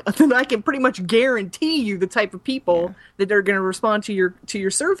Facebook, then I can pretty much guarantee you the type of people that are going to respond to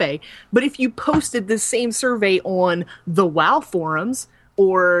your survey. But if you posted the same survey on the WoW forums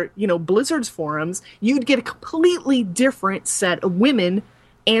or, Blizzard's forums, you'd get a completely different set of women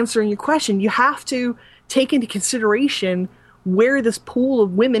answering your question. You have to take into consideration where this pool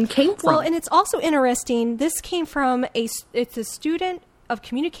of women came from. Well, and it's also interesting. This came from it's a student of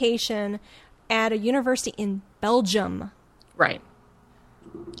communication at a university in Belgium. Right.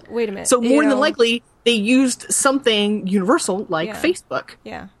 Wait a minute. So more than likely, they used something universal like Facebook.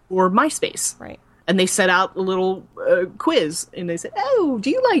 Yeah. Or MySpace. Right. and they set out a little quiz, and they said, "Oh, do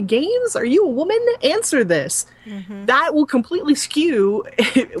you like games? Are you a woman? Answer this." Mm-hmm. That will completely skew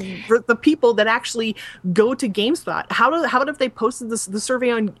for the people that actually go to GameSpot. How about if they posted the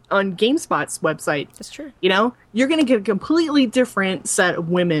survey on GameSpot's website? That's true. You know, you're going to get a completely different set of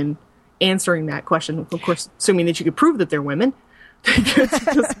women answering that question. Of course, assuming that you could prove that they're women. They could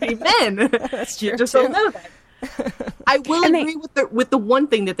just be men. That's true. You just don't know that. I will agree with the one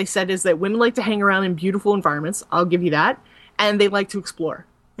thing that they said is that women like to hang around in beautiful environments. I'll give you that. And they like to explore.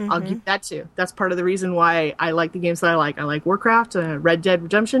 Mm-hmm. I'll give you that too. That's part of the reason why I like the games that I like. I like Warcraft, Red Dead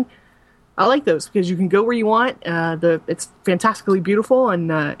Redemption. I like those because you can go where you want. It's fantastically beautiful,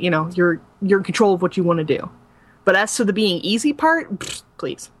 and you're in control of what you want to do. But as to the being easy part,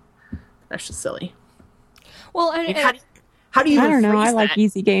 please, that's just silly. Well, how do you? I don't know. I that? like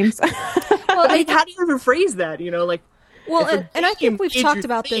easy games. Well, how do you even phrase that? Well, and I think we've talked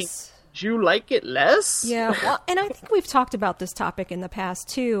about this. Do you like it less? Yeah, well, and I think we've talked about this topic in the past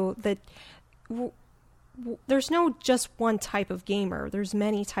too. That there's no just one type of gamer. There's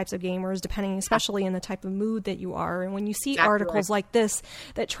many types of gamers, depending, especially in the type of mood that you are. And when you see articles like this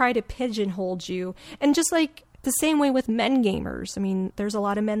that try to pigeonhole you, and just like the same way with men gamers. I mean, there's a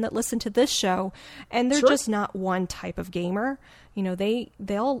lot of men that listen to this show, and they're just not one type of gamer.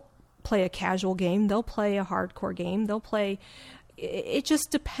 They'll play a casual game. They'll play a hardcore game. They'll play. It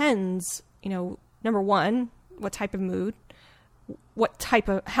just depends. Number one, what type of mood,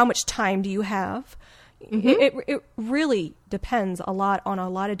 how much time do you have? Mm-hmm. It really depends a lot on a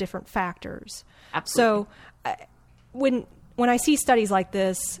lot of different factors. Absolutely. So when I see studies like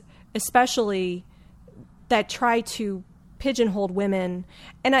this, especially that try to pigeonhole women,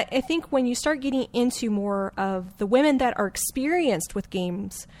 and I think when you start getting into more of the women that are experienced with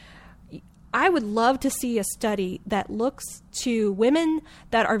games, I would love to see a study that looks to women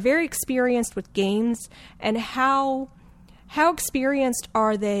that are very experienced with games and how experienced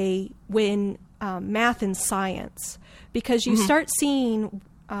are they when math and science, because you start seeing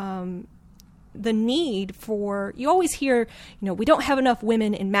the need for, you always hear, we don't have enough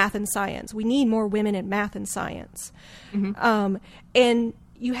women in math and science. We need more women in math and science. Mm-hmm. And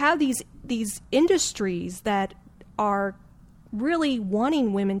you have these industries that are really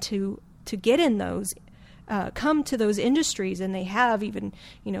wanting women to get in those, come to those industries, and they have even,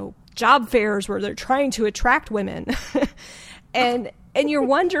 job fairs where they're trying to attract women. and you're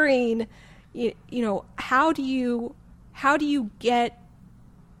wondering, how do you get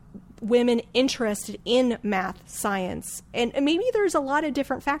women interested in math, science? And maybe there's a lot of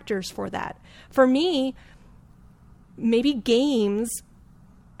different factors for that. For me, maybe games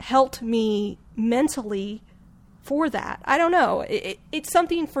helped me mentally for that. I don't know. It's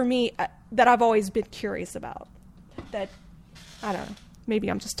something for me that I've always been curious about. That, I don't know. Maybe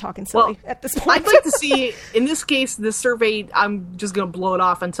I'm just talking silly at this point. I'd like to see, in this case, this survey, I'm just going to blow it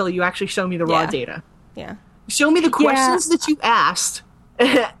off until you actually show me the raw data. Yeah. Show me the questions that you asked,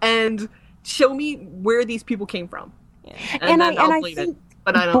 and show me where these people came from. Yeah. And I'll believe it.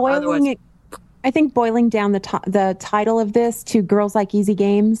 But I don't, otherwise... I think boiling down the title of this to Girls Like Easy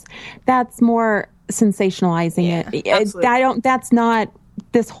Games, that's more sensationalizing it. That's not,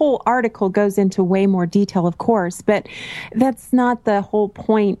 this whole article goes into way more detail, of course, but that's not the whole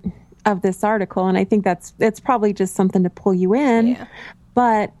point of this article. And I think that's probably just something to pull you in. Yeah.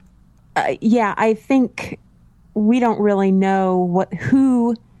 But I think we don't really know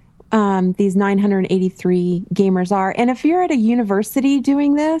who these 983 gamers are. And if you're at a university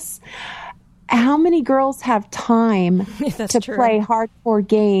doing this, how many girls have time to play hardcore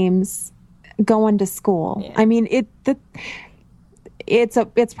games going to school? Yeah. I mean,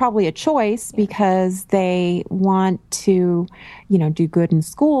 it's probably a choice because they want to, do good in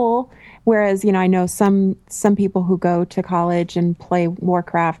school. Whereas, I know some people who go to college and play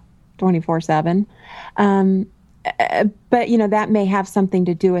Warcraft 24/7. But, that may have something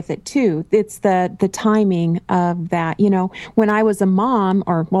to do with it too. It's the timing of that. When I was a mom,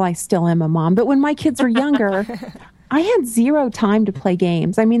 I still am a mom, but when my kids were younger, I had zero time to play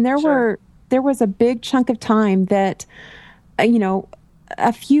games. I mean, there was a big chunk of time that,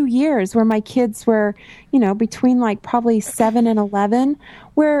 a few years where my kids were, between like probably 7 and 11,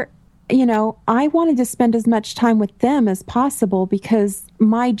 where, I wanted to spend as much time with them as possible because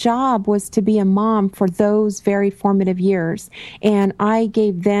my job was to be a mom for those very formative years. And I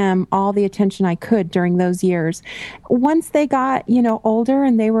gave them all the attention I could during those years. Once they got, older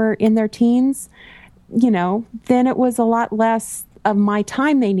and they were in their teens, then it was a lot less of my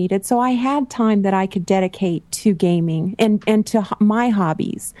time they needed. So I had time that I could dedicate to gaming and to my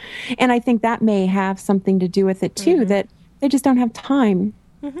hobbies. And I think that may have something to do with it too, that they just don't have time.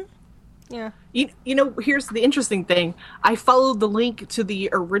 Mm-hmm. Yeah. You know, here's the interesting thing. I followed the link to the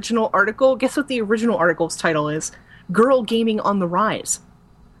original article. Guess what the original article's title is? Girl Gaming on the Rise.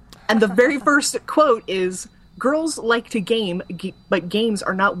 And the very first quote is, girls like to game, but games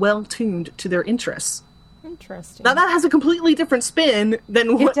are not well tuned to their interests. Interesting. Now that has a completely different spin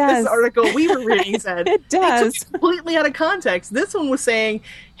than what this article we were reading said. It does. It took it completely out of context. This one was saying,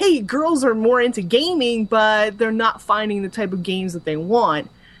 hey, girls are more into gaming, but they're not finding the type of games that they want.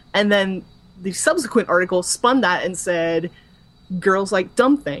 And then the subsequent article spun that and said, girls like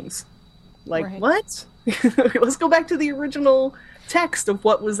dumb things. Like, right. What? Let's go back to the original text of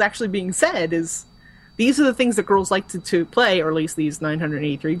what was actually being said. Is these are the things that girls like to play, or at least these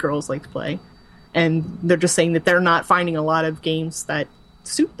 983 girls like to play. And they're just saying that they're not finding a lot of games that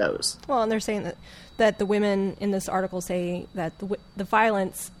suit those. Well, and they're saying that the women in this article say that the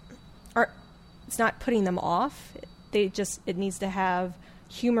violence it's not putting them off. It needs to have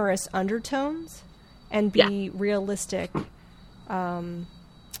humorous undertones and be realistic.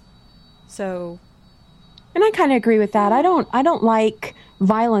 So. And I kind of agree with that. I don't like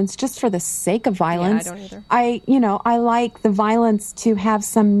violence just for the sake of violence. Yeah, I don't either. I like the violence to have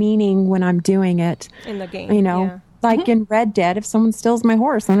some meaning when I'm doing it. In the game. Like in Red Dead, if someone steals my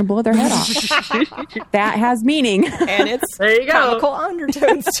horse, I'm going to blow their head off. That has meaning. And it's there you go. Comical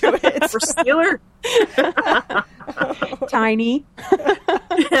undertones to it. For Steeler. Tiny.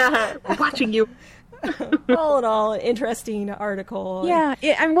 Yeah, we're watching you. All in all, interesting article. Yeah,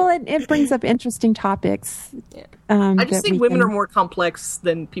 it brings up interesting topics. Yeah. I just think women are more complex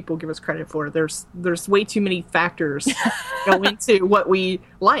than people give us credit for. There's way too many factors go into what we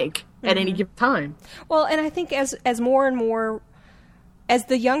like at any given time. Well, and I think as more and more, as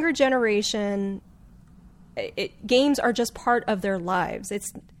the younger generation, games are just part of their lives.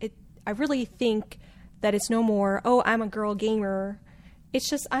 I really think that it's no more, oh, I'm a girl gamer. It's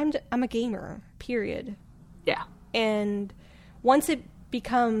just I'm a gamer, period. Yeah. And once it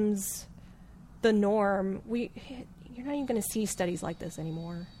becomes the norm, you're not even going to see studies like this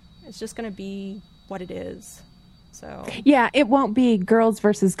anymore. It's just going to be what it is. So yeah, it won't be girls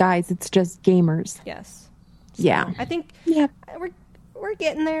versus guys. It's just gamers. Yes. So yeah. I think we're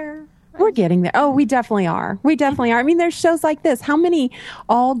getting there. We're getting there. Oh, we definitely are. We definitely are. I mean, there's shows like this. How many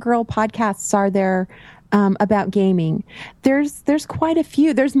all-girl podcasts are there about gaming? There's quite a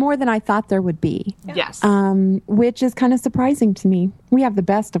few. There's more than I thought there would be. Yeah. Yes. Which is kind of surprising to me. We have the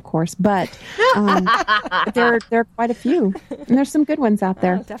best, of course, but there are quite a few. And there's some good ones out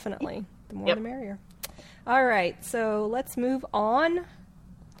there. Definitely. The more the merrier. All right. So let's move on.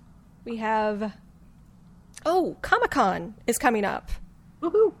 We have... Oh, Comic-Con is coming up.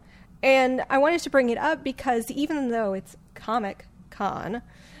 Woohoo! And I wanted to bring it up because even though it's Comic-Con,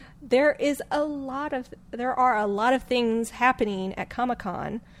 there are a lot of things happening at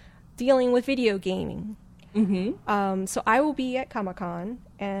Comic-Con dealing with video gaming. Mm-hmm. So I will be at Comic-Con,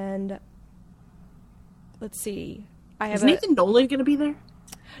 and let's see. Is Nathan Nolan going to be there?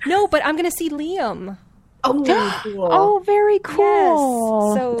 No, but I'm going to see Liam. Oh, cool. Oh, very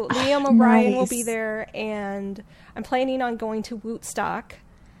cool. Yes. So Liam O'Brien will be there, and I'm planning on going to Wootstock.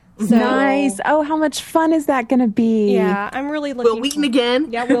 So, nice. Oh, how much fun is that going to be? Yeah, I'm really looking. Will Wheaton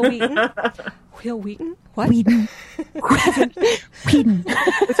again? Yeah, Will Wheaton. Will Wheaton? What? Wheaton. Wheaton.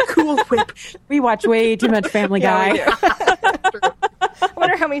 It's a cool whip. We watch way too much Family Guy. I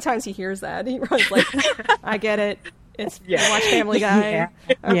wonder how many times he hears that. He runs like, I get it. It's you watch Family Guy. Yeah.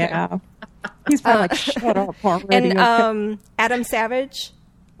 Okay. Yeah. He's probably like, shut up already. And Adam Savage.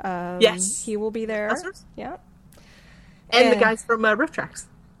 Yes. He will be there. Hustlers? Yeah. And the guys from Rift Tracks.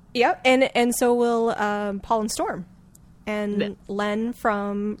 Yep, and so will Paul and Storm, and Len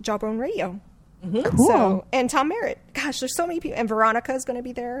from Jawbone Radio. Mm-hmm. Cool. So, and Tom Merritt. Gosh, there's so many people. And Veronica is going to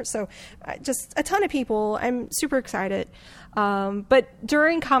be there. So just a ton of people. I'm super excited. But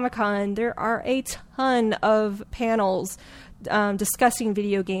during Comic-Con, there are a ton of panels discussing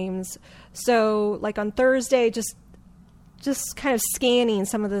video games. So like on Thursday, just kind of scanning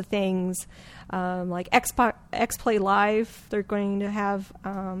some of the things. Like X-Play Live, they're going to have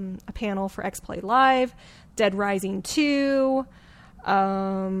a panel for X-Play Live. Dead Rising 2.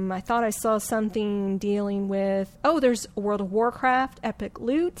 I thought I saw something dealing with... Oh, there's World of Warcraft, Epic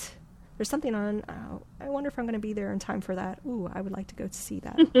Loot. There's something on... Oh, I wonder if I'm going to be there in time for that. Ooh, I would like to go to see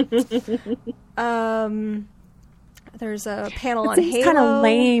that. There's a panel on Halo. It's kind of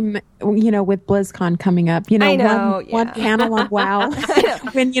lame, with BlizzCon coming up. I know, one panel on WoW.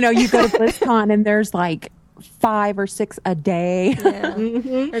 When, you go to BlizzCon and there's like 5 or 6 a day. Yeah.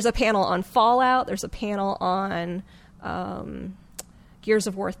 Mm-hmm. There's a panel on Fallout. There's a panel on Gears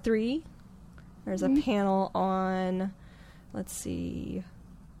of War 3. There's a panel on, let's see,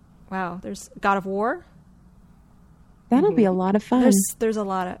 wow, there's God of War. That'll be a lot of fun. There's a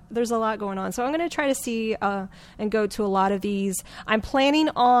lot going on. So I'm going to try to see and go to a lot of these. I'm planning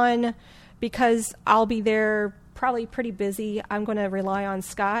on, because I'll be there probably pretty busy, I'm going to rely on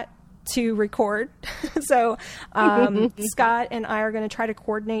Scott to record. So Scott and I are going to try to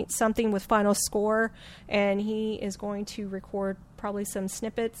coordinate something with Final Score, and he is going to record probably some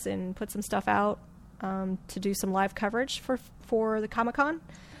snippets and put some stuff out to do some live coverage for the Comic-Con.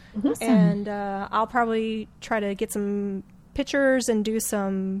 Awesome. And I'll probably try to get some pictures and do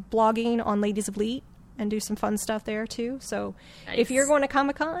some blogging on Ladies of Leet and do some fun stuff there too. So nice. If you're going to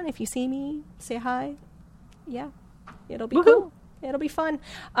Comic-Con, if you see me, say hi. Yeah, it'll be cool. It'll be fun.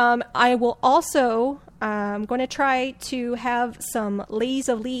 I will also, I'm going to try to have some Ladies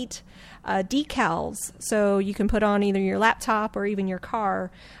of Leet decals, so you can put on either your laptop or even your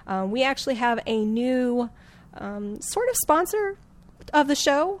car. We actually have a new sort of sponsor of the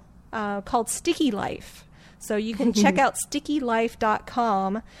show called Sticky Life. So you can check out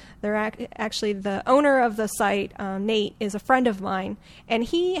stickylife.com. They're actually, the owner of the site, Nate, is a friend of mine, and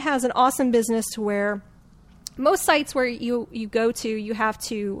he has an awesome business to where most sites where you go to, you have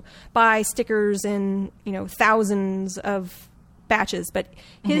to buy stickers in, thousands of batches, but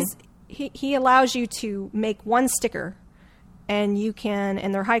he allows you to make one sticker. And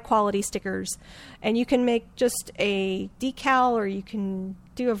and they're high quality stickers, and you can make just a decal, or you can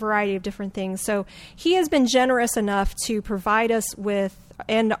do a variety of different things. So he has been generous enough to provide us with,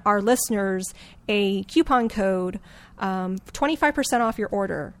 and our listeners, a coupon code, 25% off your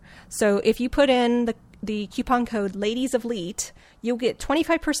order. So if you put in the coupon code Ladies of Leet, you'll get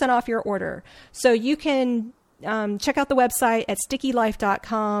 25% off your order. So you can check out the website at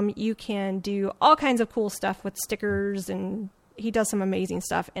stickylife.com. You can do all kinds of cool stuff with stickers, and he does some amazing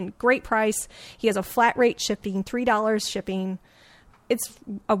stuff, and great price. He has a flat rate shipping, $3 shipping. It's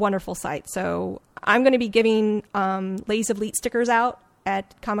a wonderful site. So I'm going to be giving Ladies of Leet stickers out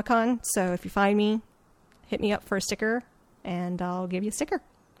at Comic-Con. So if you find me, hit me up for a sticker, and I'll give you a sticker.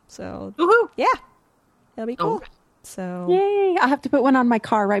 So yeah, it'll be cool. So yay! I'll have to put one on my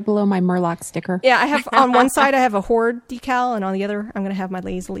car right below my Murloc sticker. Yeah, I have on one side I have a Horde decal, and on the other I'm going to have my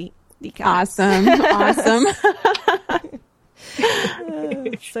Ladies of Leet decal. Awesome.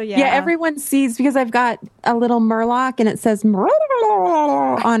 So yeah, everyone sees, because I've got a little Murloc and it says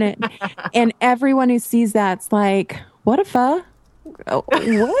on it, and everyone who sees that's like, "What a fuck?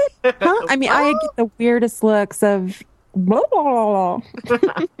 What? Huh?" I mean, I get the weirdest looks of.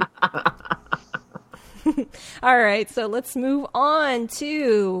 All right, so let's move on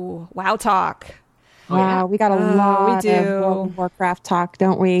to WoW Talk. Wow, we got a lot of World of Warcraft talk,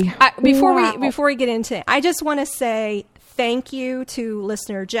 don't we? Before we get into it, I just want to say thank you to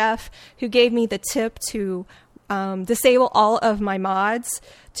listener Jeff, who gave me the tip to disable all of my mods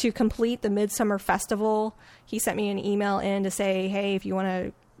to complete the Midsummer Festival. He sent me an email in to say, hey, if you want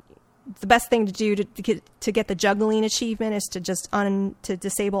to, the best thing to do to get the juggling achievement is to just to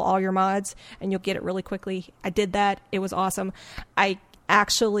disable all your mods, and you'll get it really quickly. I did that. It was awesome. I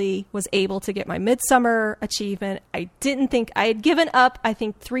actually was able to get my Midsummer achievement. I didn't think I had given up, I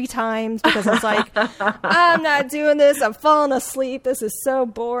think 3 times, because I was like, I'm not doing this. I'm falling asleep. This is so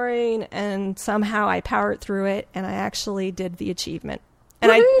boring. And somehow I powered through it, and I actually did the achievement.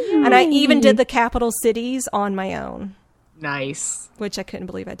 And I even did the capital cities on my own. Nice. Which I couldn't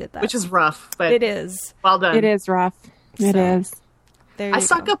believe I did that. Which is rough, but it is. Well done. It is rough. It is. I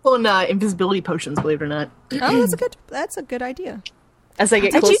stock up on invisibility potions, believe it or not. Oh, that's a good idea. As I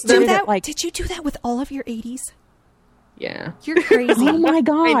get close to them. Did you do that with all of your 80s? Yeah. You're crazy. Oh my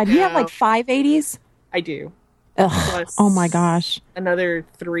god. You have like 5 80s? I do. Plus oh my gosh. Another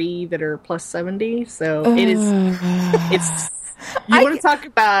 3 that are plus 70. So it is. It's. You want to talk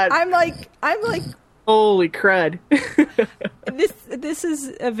about? I'm like. Holy crud. This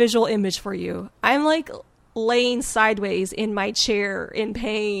is a visual image for you. I'm like laying sideways in my chair in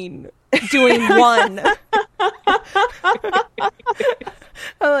pain, doing 1.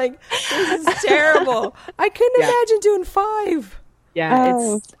 I'm like, this is terrible. I couldn't imagine doing 5. Yeah,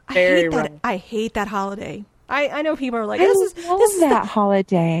 it's very rough. I hate that holiday. I know people are like, I love that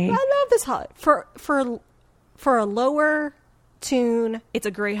holiday. I love this holiday. For a lower tune, it's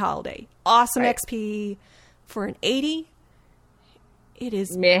a great holiday. Awesome XP. For an 80, it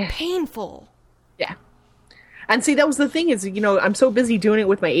is painful. Yeah. And see, that was the thing is, I'm so busy doing it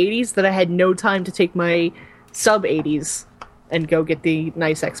with my 80s that I had no time to take my sub 80s and go get the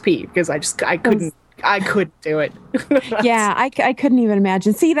nice XP, because I couldn't do it. Yeah, I couldn't even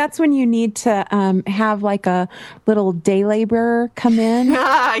imagine. See, that's when you need to have like a little day laborer come in.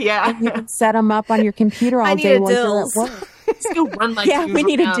 Yeah. And you can set them up on your computer all day while you're at work. Let's go run my Yeah, we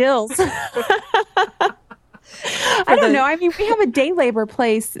need a Dills. I don't know. I mean, we have a day labor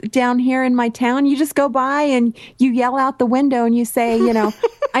place down here in my town. You just go by and you yell out the window and you say,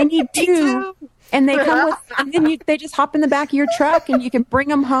 I need two. And they come with, and then they just hop in the back of your truck and you can bring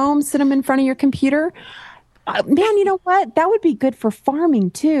them home, sit them in front of your computer. Man, you know what? That would be good for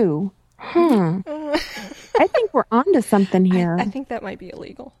farming too. I think we're onto something here. I think that might be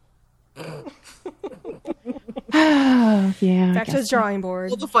illegal. Yeah. Back to the drawing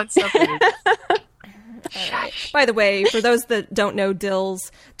board. All the fun stuff. Right. By the way, for those that don't know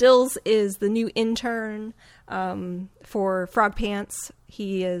Dills is the new intern for Frog Pants.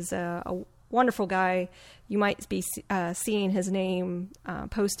 He is a wonderful guy. You might be seeing his name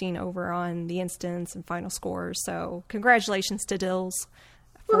posting over on the Instance and Final Scores. So congratulations to Dills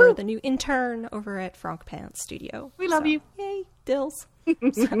for the new intern over at Frog Pants Studio. We love you. Yay, Dills.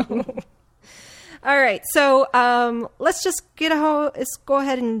 All right. So let's just let's go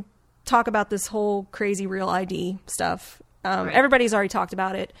ahead and talk about this whole crazy Real ID stuff. Right. Everybody's already talked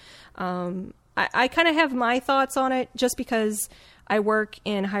about it. I kind of have my thoughts on it just because I work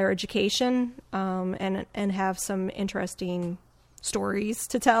in higher education and have some interesting stories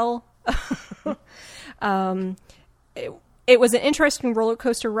to tell. It was an interesting roller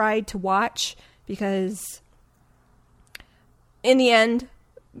coaster ride to watch because in the end,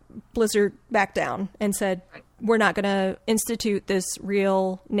 Blizzard backed down and said, we're not going to institute this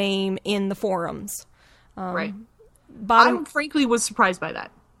real name in the forums. Right. I frankly was surprised by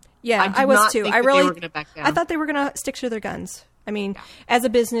that. Yeah, I was too. They were gonna back down. I thought they were going to stick to their guns. I mean, as a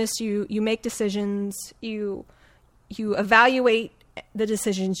business, you make decisions, you evaluate the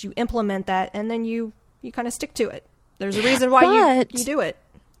decisions, you implement that, and then you kind of stick to it. There's a reason why you do it.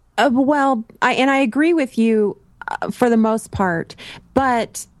 Well, I agree with you for the most part,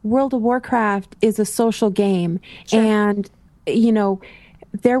 but World of Warcraft is a social game. Sure. And,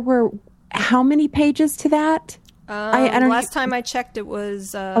 there were how many pages to that? I don't last time I checked, it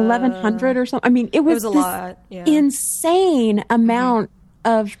was 1,100 or something. I mean, it was a lot. Yeah. Insane amount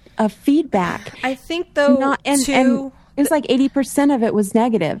of feedback. I think though, and it was like 80% of it was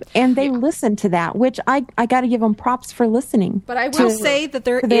negative, and they listened to that, which I got to give them props for listening. But I will say that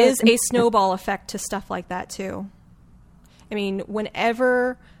there is a snowball effect to stuff like that too. I mean,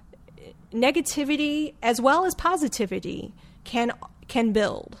 whenever negativity as well as positivity can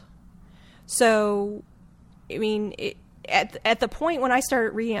build. So, I mean, at the point when I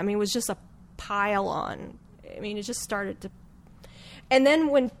started reading, I mean, it was just a pile on. I mean, it just started to. And then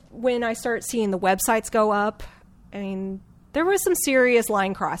when I started seeing the websites go up, I mean, there was some serious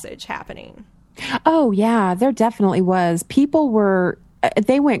line crossage happening. Oh, yeah, there definitely was. People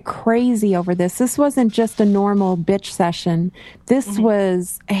they went crazy over this. This wasn't just a normal bitch session. This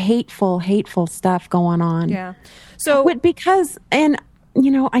was hateful stuff going on. Yeah. So because, and,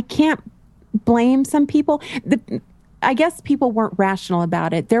 I can't blame some people. I guess people weren't rational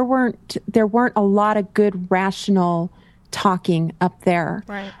about it. There weren't a lot of good rational talking up there.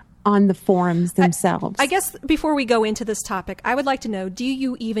 Right. On the forums themselves. I guess before we go into this topic, I would like to know, do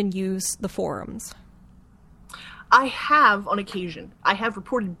you even use the forums? I have on occasion. I have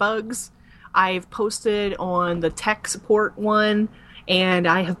reported bugs. I've posted on the tech support one, and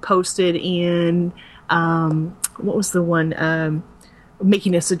I have posted in, what was the one,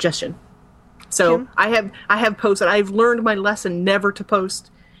 making a suggestion. So Kim? I have posted. I've learned my lesson never to post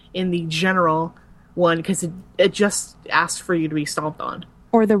in the general one because it just asks for you to be stomped on.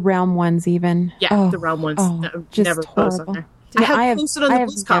 Or the realm ones, even. Yeah, the realm ones. Just never horrible. post on there. Yeah, I have posted on the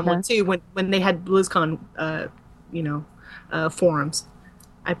BlizzCon one too. When they had BlizzCon, forums,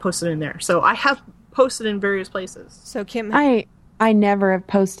 I posted in there. So I have posted in various places. So Kim, I never have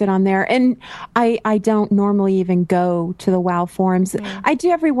posted on there, and I don't normally even go to the WoW forums. Yeah. I do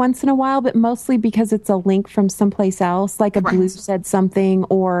every once in a while, but mostly because it's a link from someplace else, like a Blue said something,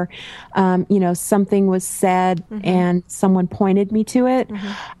 or something was said and someone pointed me to it.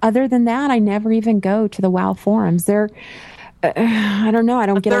 Other than that, I never even go to the WoW forums. They're I don't know. I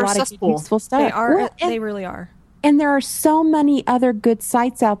don't get a lot of useful stuff. They are. They really are. And there are so many other good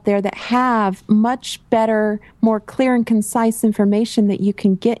sites out there that have much better, more clear and concise information that you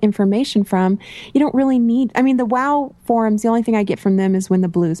can get information from. You don't really need, the WoW forums, the only thing I get from them is when the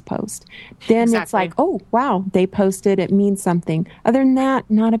Blues post. Then It's like, oh, wow, they posted, it means something. Other than that,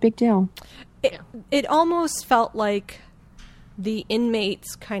 not a big deal. It almost felt like the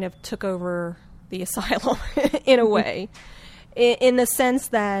inmates kind of took over the asylum in a way, in the sense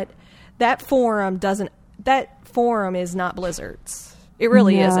that forum is not Blizzard's. It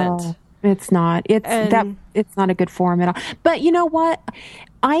really isn't. It's not. It's not a good forum at all. But you know what?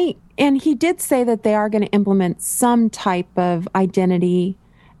 And he did say that they are going to implement some type of identity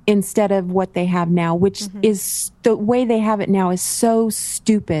instead of what they have now, which is the way they have it now is so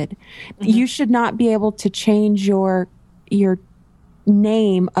stupid. You should not be able to change your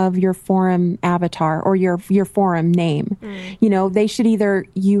name of your forum avatar or your forum name. You know, they should either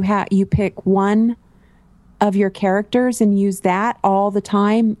you pick one of your characters and use that all the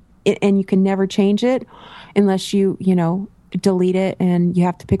time, and you can never change it unless you delete it and you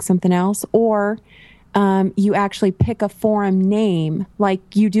have to pick something else, or you actually pick a forum name like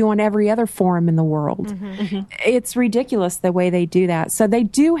you do on every other forum in the world. It's ridiculous the way they do that. So they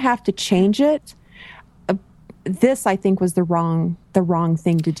do have to change it. This, I think, was the wrong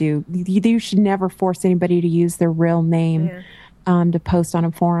thing to do. You should never force anybody to use their real name to post on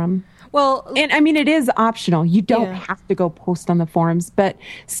a forum. Well, and I mean, it is optional. You don't have to go post on the forums, but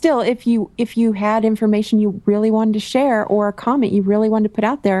still, if you had information you really wanted to share or a comment you really wanted to put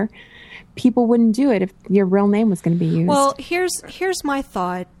out there, people wouldn't do it if your real name was going to be used. Well, here's my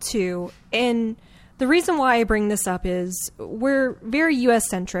thought too, and the reason why I bring this up is we're very U.S.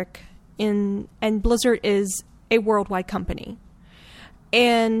 centric, and Blizzard is a worldwide company,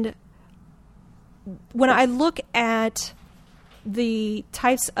 and when I look at the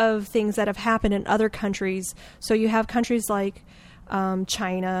types of things that have happened in other countries. So you have countries like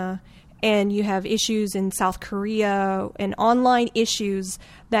China, and you have issues in South Korea and online issues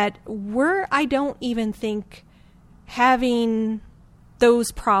that I don't even think having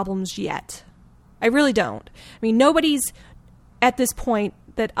those problems yet. I really don't. I mean, nobody's at this point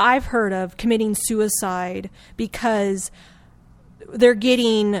that I've heard of committing suicide because they're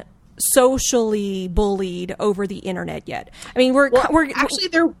geting socially bullied over the internet yet. I mean, we're actually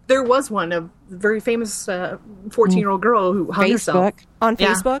there was one, a very famous 14-year-old girl who hung herself on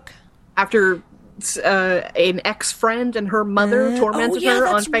Facebook after an ex-friend and her mother tormented her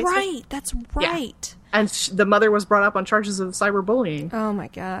on Facebook. That's right. Yeah. And the mother was brought up on charges of cyberbullying. Oh my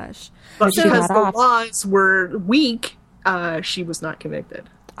gosh! But because the laws were weak, she was not convicted.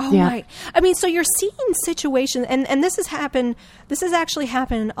 Oh my! I mean, so you're seeing situations, and this has actually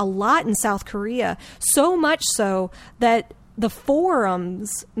happened a lot in South Korea. So much so that the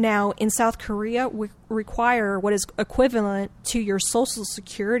forums now in South Korea require what is equivalent to your social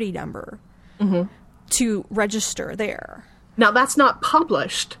security number to register there. Now that's not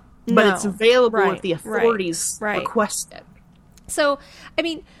published, but it's available if the authorities request it. So, I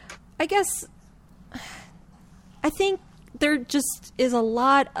mean, I think there just is a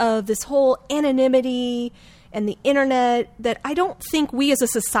lot of this whole anonymity and the internet that I don't think we as a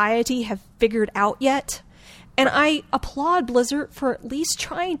society have figured out yet. And I applaud Blizzard for at least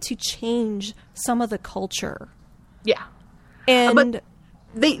trying to change some of the culture. Yeah. And but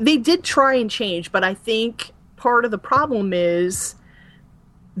they did try and change, but I think part of the problem is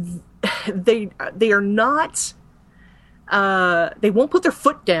they are not they won't put their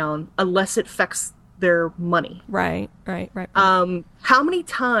foot down unless it affects their money. Right. How many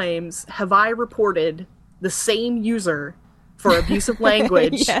times have I reported the same user for abusive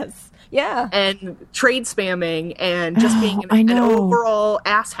language? Yes. Yeah. And trade spamming and just being an overall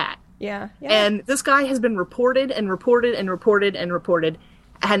asshat. Yeah. And this guy has been reported and reported and reported and reported.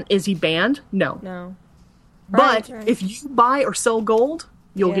 And is he banned? No. But if you buy or sell gold,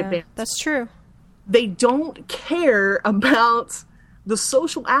 you'll get banned. That's true. They don't care about the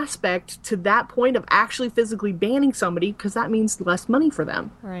social aspect to that point of actually physically banning somebody because that means less money for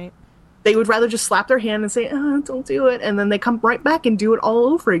them. Right. They would rather just slap their hand and say, don't do it. And then they come right back and do it all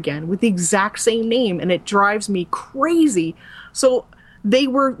over again with the exact same name. And it drives me crazy. So they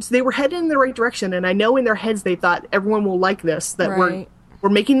were headed in the right direction. And I know in their heads they thought everyone will like this, that we're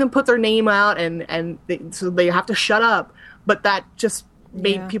making them put their name out so they have to shut up. But that just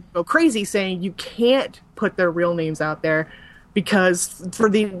made people go crazy saying you can't put their real names out there because for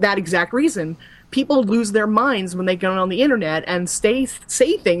that exact reason. People lose their minds when they go on the internet and say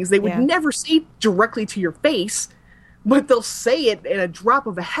things they would never say directly to your face, but they'll say it in a drop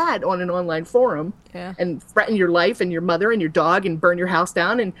of a hat on an online forum and threaten your life and your mother and your dog and burn your house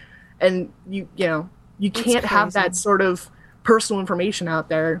down. And you can't have that sort of personal information out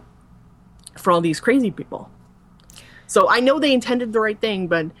there for all these crazy people. So I know they intended the right thing,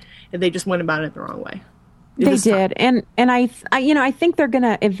 but they just went about it the wrong way. They did. And I think they're going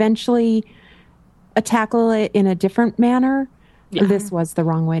to eventually tackle it in a different manner. Yeah. This was the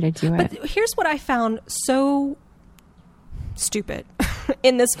wrong way to do it. But here's what I found so stupid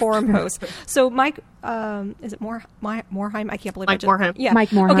in this forum post. So Mike, is it Morhaime? I can't believe Mike Morhaime. Yeah, Mike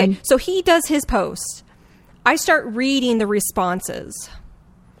Morhaime. Okay, so he does his post. I start reading the responses.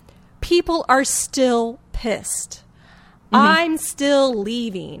 people are still pissed. I'm still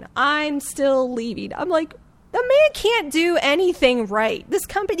leaving. I'm like, the man can't do anything right. This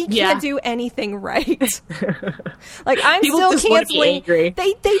company can't do anything right. Like, I'm People still just want to be canceling. angry.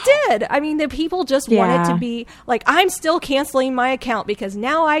 They did. I mean, the people just wanted to be like, I'm still canceling my account because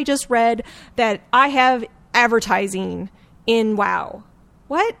now I just read that I have advertising in WoW.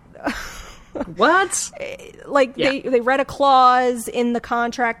 What? What? Like, they read a clause in the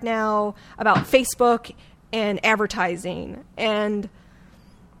contract now about Facebook and advertising, and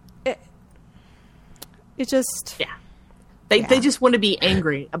it just They just want to be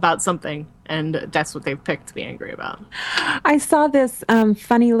angry about something, and that's what they've picked to be angry about. I saw this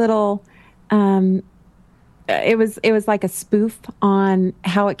funny little. It was like a spoof on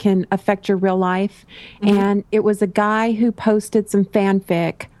how it can affect your real life, and it was a guy who posted some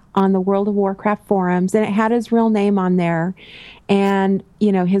fanfic on the World of Warcraft forums, and it had his real name on there. And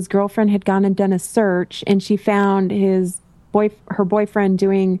his girlfriend had gone and done a search, and she found her boyfriend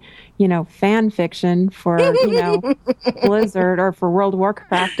doing, fan fiction for, Blizzard or for World of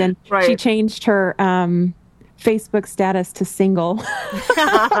Warcraft. And she changed her Facebook status to single.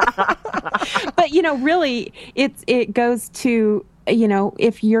 But, really, it goes to,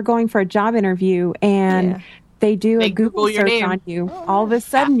 if you're going for a job interview and they do a Google search on you, all of a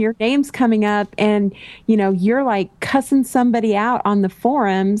sudden your name's coming up and, you're like cussing somebody out on the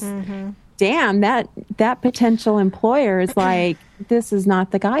forums. Damn, that potential employer is like, this is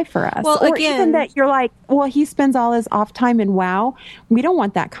not the guy for us. Well, or again, even that you're like, well, he spends all his off time in WoW. We don't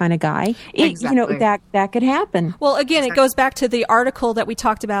want that kind of guy. Exactly. That could happen. Well, again, it goes back to the article that we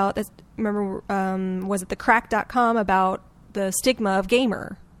talked about. Remember, was it the crack.com about the stigma of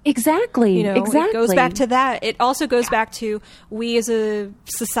gamer? Exactly. Exactly. It goes back to that. It also goes back to we as a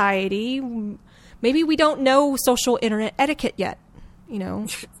society, maybe we don't know social internet etiquette yet.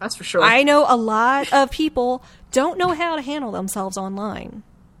 That's for sure. I know a lot of people don't know how to handle themselves online.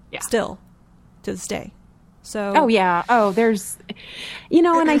 Still, to this day. So. Oh yeah. Oh, there's,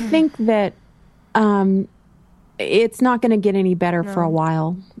 and I think that it's not going to get any better for a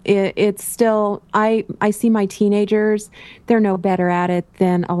while. It's still, I see my teenagers, they're no better at it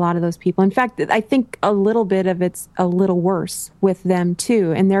than a lot of those people. In fact, I think a little bit of it's a little worse with them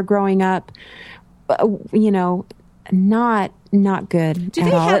too. And they're growing up, not good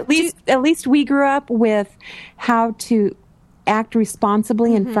at all. At least we grew up with how to act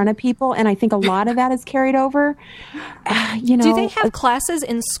responsibly in front of people, and I think a lot of that is carried over. Do they have classes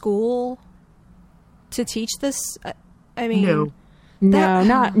in school to teach this? I mean,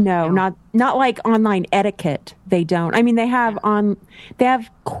 not like online etiquette. They don't. I mean, they have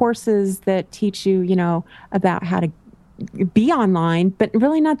courses that teach you, about how to be online, but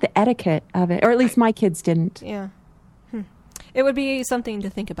really not the etiquette of it, or at least my kids didn't. Yeah. It would be something to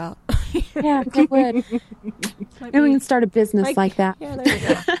think about. Yeah, it would. Maybe we can start a business like that. Yeah, there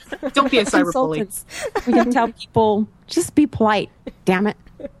you go. Don't be a cyberbully. We can tell people, just be polite. Damn it.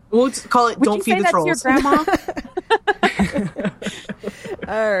 We'll just call it Don't Feed the Trolls. Would you say that's your grandma?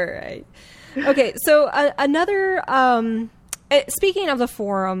 All right. Okay, so another... speaking of the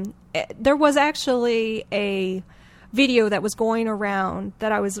forum, there was actually a video that was going around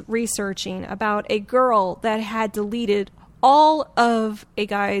that I was researching about a girl that had deleted all of a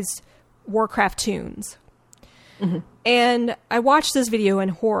guy's Warcraft tunes. And I watched this video in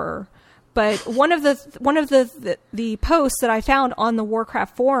horror, but one of the posts that I found on the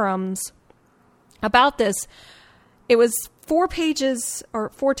Warcraft forums about this, it was 4 pages or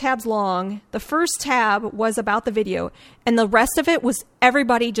 4 tabs long. The first tab was about the video, and the rest of it was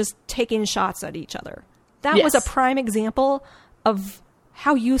everybody just taking shots at each other. That was a prime example of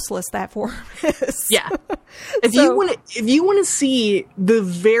how useless that forum is. Yeah. If you want to see the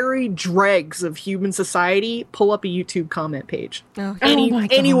very dregs of human society, pull up a YouTube comment page. Anyone,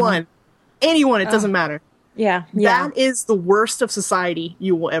 it doesn't matter. Yeah. That is the worst of society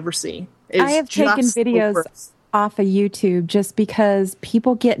you will ever see. I have taken videos off of YouTube just because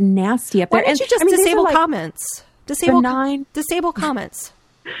people get nasty up there. Why don't you just disable comments? Disable comments.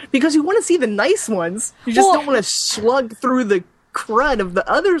 Because you want to see the nice ones. You just don't want to slug through the crud of the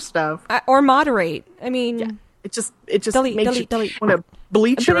other stuff. Or moderate. I mean... It just makes you want to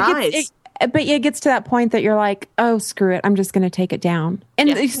bleach your eyes. But it gets to that point that you're like, oh, screw it. I'm just going to take it down. And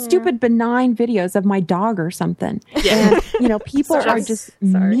these stupid benign videos of my dog or something. Yeah. And, people are just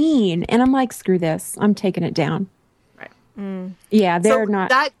mean. And I'm like, screw this. I'm taking it down. Right. Yeah, they're not.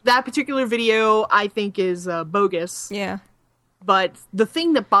 That particular video, I think, is bogus. Yeah. But the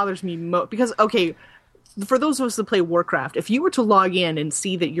thing that bothers me most, because, okay, for those of us that play Warcraft, if you were to log in and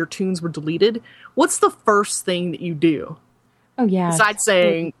see that your tunes were deleted, what's the first thing that you do? Oh, yeah. Besides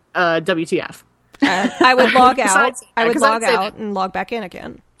saying, WTF. I would log out. Besides- I would 'cause I'd log say out and log back in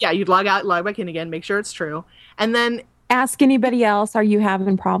again. Yeah, you'd log out, log back in again, make sure it's true, and then Ask anybody else, are you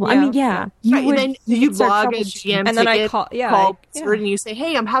having problems? I mean, you right, would. and then you start log a troubleshooting. GM And then I ticket, call- yeah, call I- yeah. Blizzard and you say,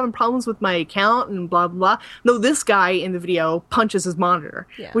 hey, I'm having problems with my account and blah, blah, blah. No, this guy in the video punches his monitor,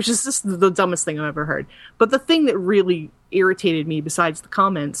 Yeah. which is just the dumbest thing I've ever heard. But the thing that really irritated me besides the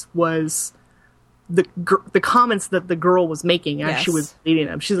comments was the comments that the girl was making as she Yes. was deleting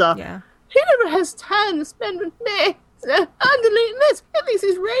them. She's like, Yeah. he never has time to spend with me. I'm deleting this. At least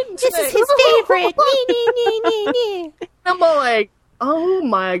he's rating This is his favorite. I'm all like, oh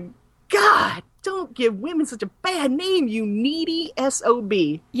my god, don't give women such a bad name, you needy SOB.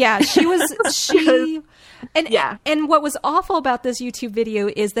 Yeah, she and Yeah. and what was awful about this YouTube video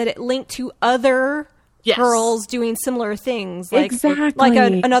is that it linked to other Yes. girls doing similar things, like Exactly.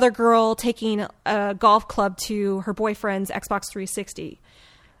 another girl taking a golf club to her boyfriend's Xbox 360.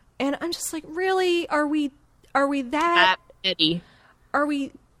 And I'm just like, really? Are we that Eddie. are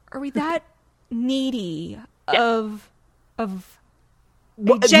we that needy of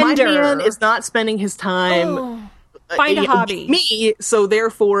gender? My man is not spending his time Find a hobby. me, so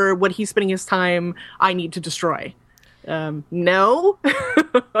therefore what he's spending his time I need to destroy. No.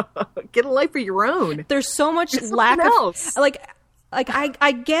 Get a life of your own. There's so much It's lack something of else. like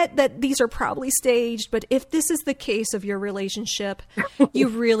I get that these are probably staged, but if this is the case of your relationship, you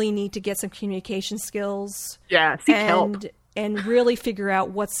really need to get some communication skills. Yeah, seek help. And really figure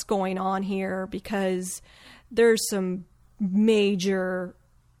out what's going on here, because there's some major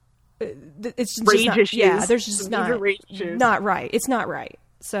it's just Rage not, issues. yeah, there's just Some major not rage issues. not right. It's not right.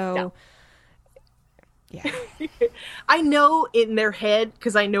 So No. yeah. I know in their head,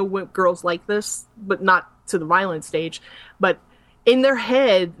 because I know what girls like this, but not to the violent stage, but in their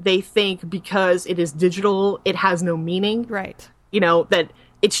head, they think because it is digital, it has no meaning. Right. You know, that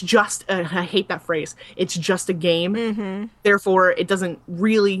it's just, I hate that phrase, it's just a game. Mm-hmm. Therefore, it doesn't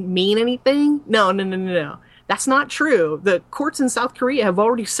really mean anything. No. That's not true. The courts in South Korea have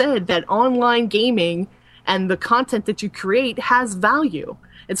already said that online gaming and the content that you create has value.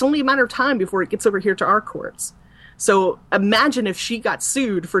 It's only a matter of time before it gets over here to our courts. So imagine if she got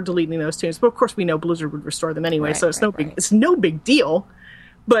sued for deleting those tunes. But of course, we know Blizzard would restore them anyway, so it's no big deal.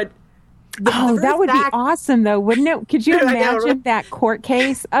 But that would be awesome, though, wouldn't it? Could you I know, imagine right? that court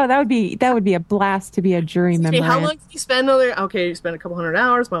case? Oh, that would be a blast to be a jury member. Hey, how in. long did you spend on there? Okay, you spent a couple $100,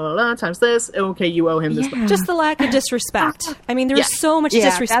 blah, blah, blah, times this. Okay, you owe him this much. Just the lack of disrespect. I mean, there's Yeah. so much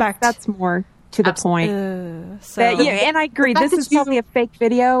disrespect. That's more to the point. So And I agree. The fact This is that you- probably a fake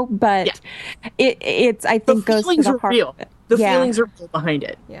video, but it's I The think goes to feelings the are heart real. of it. The Yeah. feelings are real behind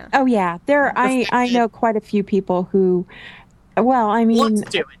it. yeah. Oh yeah, I know quite a few people who. Well, I mean, Want to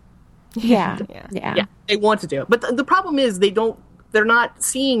do it. yeah, Yeah. Yeah, they want to do it. But the problem is they're not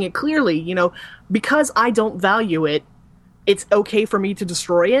seeing it clearly, you know, because I don't value it, it's okay for me to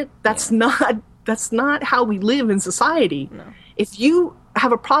destroy it. That's not how we live in society. No. If you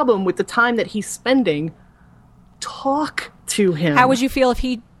have a problem with the time that he's spending, talk to him. How would you feel if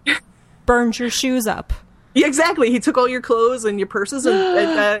he burned your shoes up? Yeah, exactly. He took all your clothes and your purses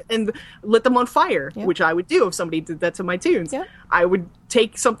and lit them on fire, Yeah. which I would do if somebody did that to my tunes. Yeah. I would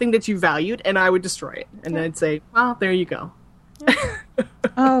take something that you valued and I would destroy it. And then I'd say, well, there you go.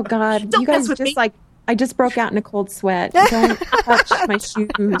 Oh God, Don't you guys mess with just me. I just broke out in a cold sweat. Don't touch my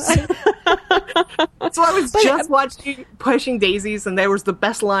shoes. So I was just watching Pushing Daisies, and there was the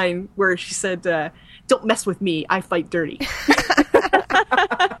best line where she said, don't mess with me, I fight dirty.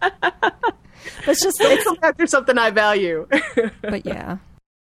 Don't come after something I value. But yeah.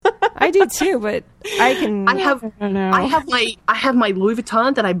 I do too, but I can I have don't know. I have my Louis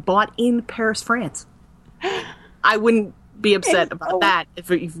Vuitton that I bought in Paris, France. I wouldn't be upset about that if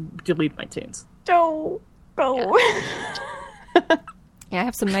you delete my tunes. Don't go. Yeah, I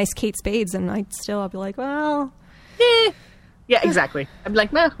have some nice Kate Spades, and I'll be like, well, Yeah, exactly. I'm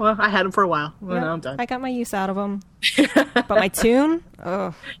like, well, I had them for a while. Well, yeah, now I'm done. I got my use out of them. But my tune,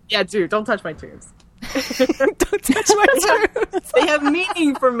 oh, Yeah, dude, don't touch my tunes. don't touch my tune. They have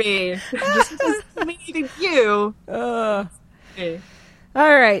meaning for me. Just because they meaning to you. Hey.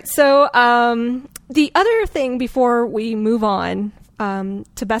 All right. So the other thing before we move on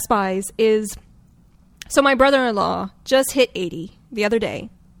to Best Buys is, so my brother-in-law just hit 80 the other day.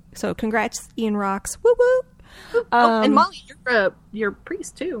 So congrats, Ian Rocks. Woo woo. And Molly, you're a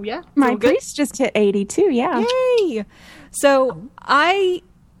priest too, yeah? My Feel good? priest just hit 82. Yeah. Yay! So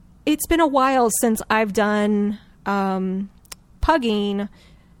it's been a while since I've done pugging.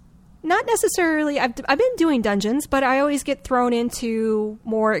 Not necessarily. I've been doing dungeons, but I always get thrown into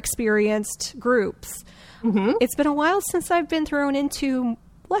more experienced groups. Mm-hmm. It's been a while since I've been thrown into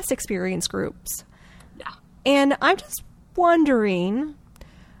less experienced groups. Yeah. And I'm just wondering,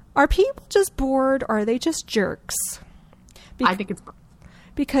 are people just bored or are they just jerks? I think it's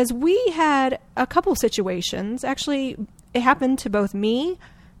because we had a couple situations. Actually, it happened to both me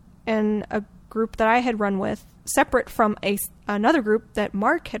and a group that I had run with, separate from another group that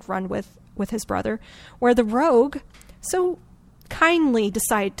Mark had run with his brother, where the rogue so kindly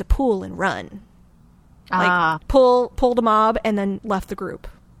decided to pull and run. Like pulled a mob and then left the group.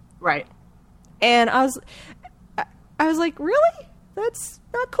 Right. And I was like, really? That's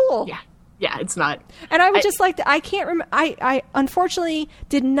not cool. Yeah. Yeah, it's not. And I would just like to, I can't remember, I unfortunately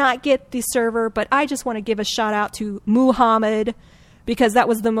did not get the server, but I just want to give a shout out to Muhammad, because that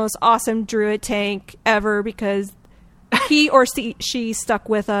was the most awesome druid tank ever, because he or she stuck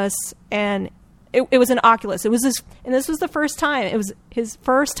with us, and it was an Oculus. It was and this was the first time. It was his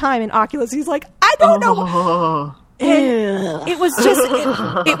first time in Oculus. He's like, I don't know. And it was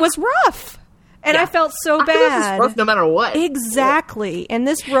just, it was rough. And I felt so bad. Rough no matter what. Exactly. And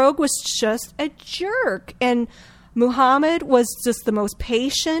this rogue was just a jerk. And Muhammad was just the most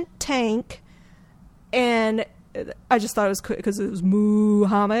patient tank. And I just thought it was cool because it was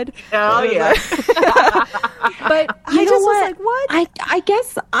Muhammad. Oh, yeah. But I just was like, what? I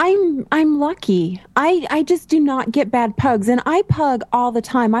guess I'm lucky. I just do not get bad pugs. And I pug all the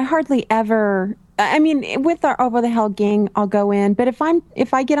time. I hardly ever... I mean, with our Over the Hell gang, I'll go in. But if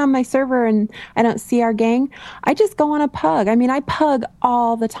I get on my server and I don't see our gang, I just go on a pug. I mean, I pug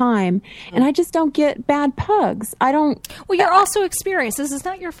all the time, and I just don't get bad pugs. I don't. Well, you're also experienced. This is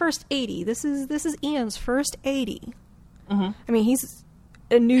not your first 80. This is Ian's first 80. Mm-hmm. I mean, he's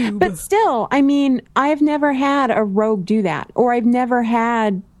a noob. But still, I mean, I've never had a rogue do that, or I've never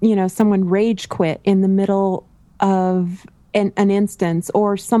had someone rage quit in the middle of an instance,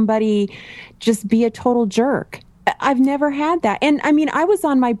 or somebody just be a total jerk. I've never had that. And I mean, I was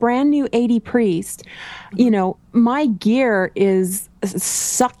on my brand new 80 Priest. My gear is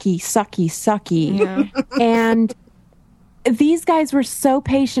sucky. Yeah. And these guys were so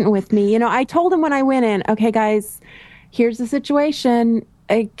patient with me. I told them when I went in, okay, guys, here's the situation.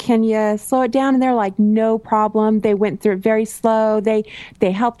 Can you slow it down? And they're like, no problem. They went through it very slow. They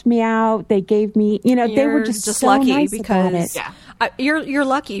helped me out. They gave me, they were just so lucky nice because about it. Yeah. You're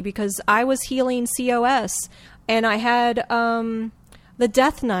lucky because I was healing COS and I had the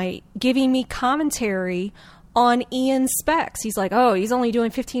Death Knight giving me commentary on Ian's specs. He's like, oh, he's only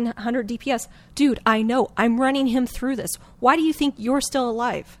doing 1500 DPS. Dude, I know. I'm running him through this. Why do you think you're still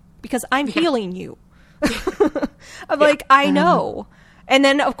alive? Because I'm healing you. I'm like, I know. And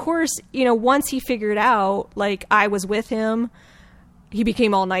then, of course, once he figured out, like, I was with him, he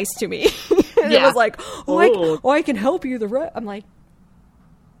became all nice to me. And it was like, I can help you. I'm like,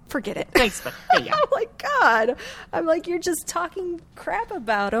 forget it. Thanks, but yeah. I'm like, God. I'm like, you're just talking crap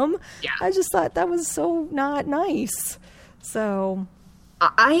about him. Yeah. I just thought that was so not nice. So...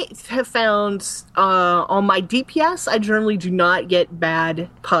 I have found on my DPS, I generally do not get bad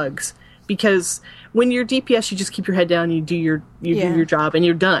pugs, because when you're DPS, you just keep your head down, you do your job, and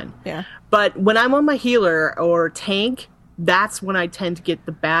you're done. Yeah. But when I'm on my healer or tank, that's when I tend to get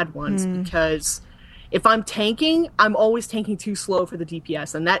the bad ones, because if I'm tanking, I'm always tanking too slow for the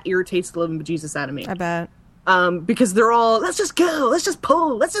DPS, and that irritates the living bejesus out of me. I bet. Because they're all, let's just go, let's just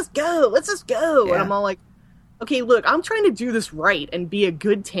pull, let's just go. Yeah. And I'm all like, okay, look, I'm trying to do this right and be a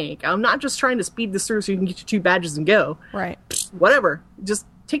good tank. I'm not just trying to speed this through so you can get your 2 badges and go. Right. Whatever. Just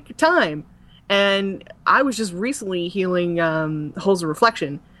take your time. And I was just recently healing Holes of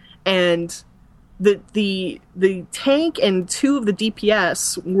Reflection, and the tank and 2 of the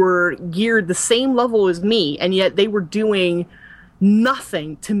DPS were geared the same level as me, and yet they were doing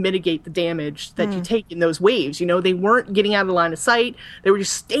nothing to mitigate the damage that you take in those waves. They weren't getting out of the line of sight. They were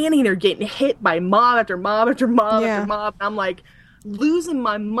just standing there getting hit by mob after mob after mob after mob. And I'm like losing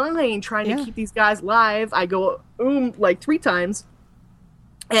my mind trying to keep these guys alive. I go like 3 times.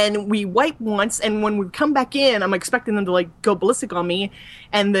 And we wipe once, and when we come back in, I'm expecting them to like go ballistic on me,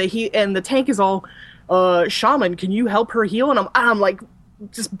 and the tank is all, Shaman, can you help her heal? And I'm like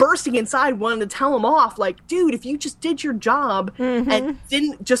just bursting inside, wanting to tell him off, like, dude, if you just did your job and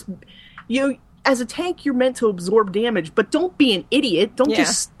didn't just, as a tank, you're meant to absorb damage, but don't be an idiot. Don't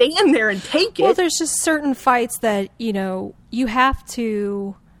just stand there and take it. Well, there's just certain fights that you have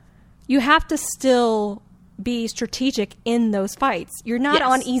to still be strategic in those fights. You're not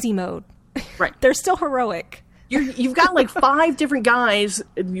on easy mode. Right. They're still heroic. You've got like 5 different guys.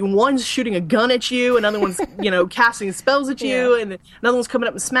 One's shooting a gun at you, another one's casting spells at you, and another one's coming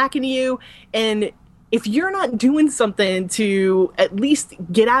up and smacking you. And if you're not doing something to at least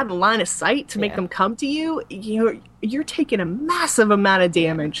get out of line of sight to make them come to you, you're taking a massive amount of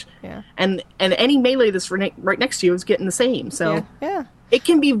damage. Yeah. And any melee that's right next to you is getting the same. So yeah. It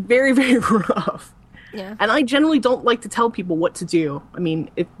can be very, very rough. Yeah. And I generally don't like to tell people what to do. I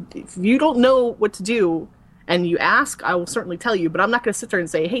mean, if you don't know what to do and you ask, I will certainly tell you. But I'm not going to sit there and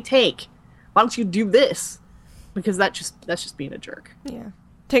say, "Hey, Tank, why don't you do this?" Because that's just being a jerk. Yeah.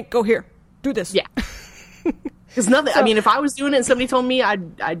 Tank, go here. Do this. Yeah. Because nothing. I mean, if I was doing it and somebody told me,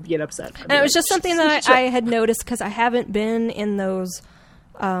 I'd get upset. And it was just something that I had noticed because I haven't been in those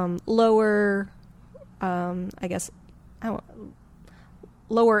lower, I guess,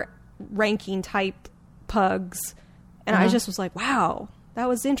 lower ranking type pugs, and I just was like, wow, that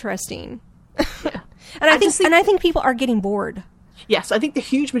was interesting. Yeah. And I think people are getting bored. Yes, I think the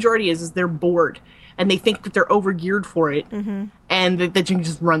huge majority is they're bored and they think that they're over geared for it, and that you can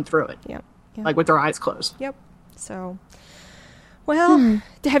just run through it. Yep. Like with their eyes closed. Yep. So, well,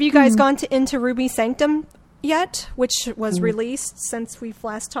 have you guys gone into Ruby Sanctum yet, which was released since we've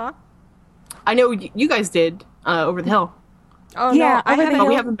last talked? I know you guys did over the hill. Oh, yeah, no,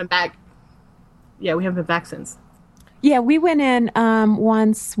 We haven't been back. Yeah, we haven't been back since. Yeah, we went in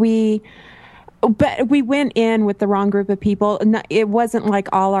once. But we went in with the wrong group of people. It wasn't like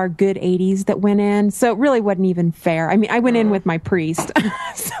all our good 80s that went in, so it really wasn't even fair. I mean, I went in with my priest,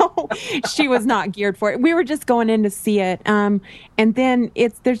 so she was not geared for it. We were just going in to see it, and then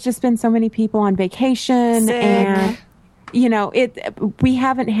there's just been so many people on vacation, and we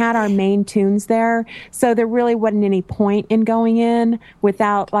haven't had our main tunes there, so there really wasn't any point in going in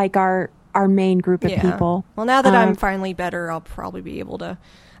without like our main group of people. Well, now that I'm finally better, I'll probably be able to.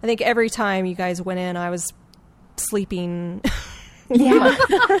 I think every time you guys went in, I was sleeping. Yeah.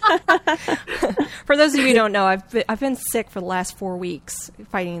 For those of you who don't know, I've been sick for the last 4 weeks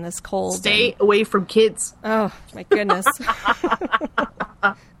fighting this cold. Stay away from kids. Oh my goodness.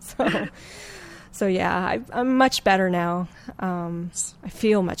 So yeah, I'm much better now. I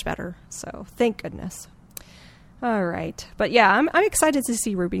feel much better. So thank goodness. All right, but yeah, I'm excited to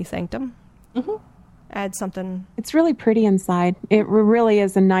see Ruby Sanctum. Mm-hmm. Add something. It's really pretty inside. It really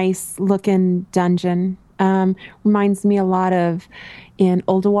is a nice looking dungeon. Reminds me a lot of in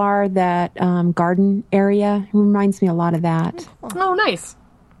Ulduar, that garden area. It reminds me a lot of that. Oh, nice.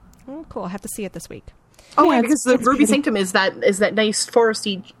 Oh, cool. I'll have to see it this week. Oh, yeah, because the Ruby Sanctum is that nice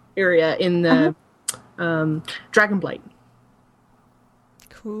foresty area in the Dragonblight.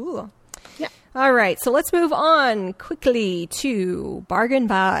 Cool. Yeah. All right, so let's move on quickly to bargain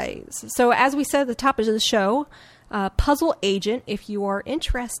buys. So as we said at the top of the show, Puzzle Agent, if you are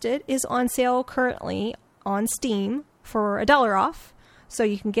interested, is on sale currently on Steam for $1 off. So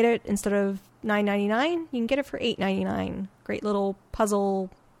you can get it instead of $9.99, you can get it for $8.99. Great little puzzle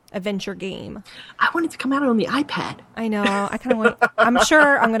adventure game. I want it to come out on the iPad. I know. I kind of want. I'm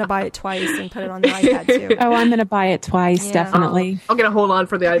sure I'm going to buy it twice and put it on the iPad too. Oh, I'm going to buy it twice, definitely. I'm going to hold on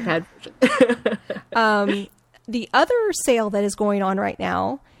for the iPad version. The other sale that is going on right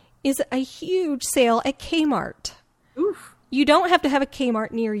now is a huge sale at Kmart. Oof. You don't have to have a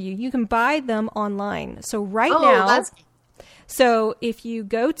Kmart near you. You can buy them online. So now, so if you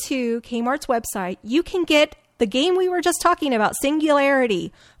go to Kmart's website, you can get the game we were just talking about,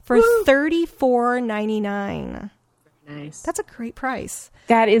 Singularity, for $34.99. Nice. That's a great price.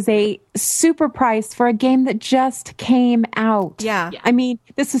 That is a super price for a game that just came out. Yeah. I mean,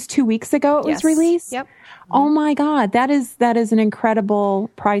 this is 2 weeks ago it was released. Yep. Oh my God, that is an incredible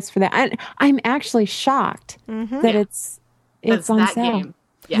price for that. I'm actually shocked that it's on that sale. Game.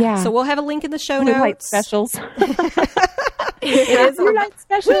 Yeah. So we'll have a link in the show Blue light notes. specials. It is Blue light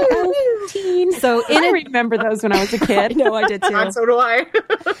special. I was 18. So I remember those when I was a kid. No, I did too. So do I.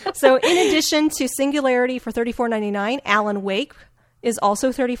 So in addition to Singularity for $34.99, Alan Wake is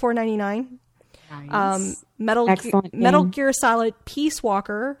also $34.99. Nice. Metal Gear Solid Peace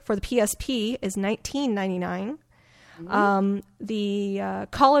Walker for the PSP is $19.99. The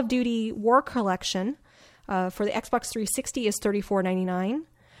Call of Duty War Collection for the Xbox 360 is $34.99.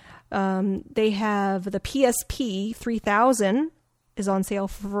 They have the PSP 3000 is on sale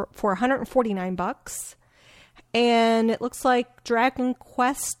for $149. And it looks like Dragon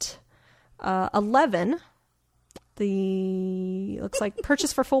Quest 11, looks like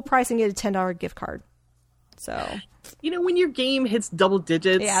purchase for full price and get a $10 gift card. So, when your game hits double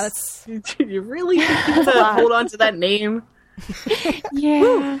digits, yeah, that's you really have to hold on to that name.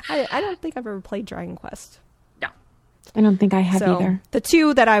 Yeah. I don't think I've ever played Dragon Quest. No, I don't think I have either. The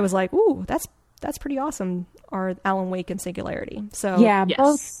two that I was like, ooh, that's pretty awesome are Alan Wake and Singularity. So yeah,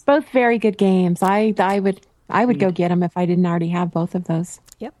 yes. both very good games. I would go get them if I didn't already have both of those.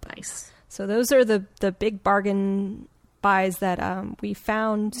 Yep. Nice. So those are the big bargain buys that we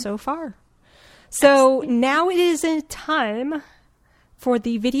found so far. So now it is time for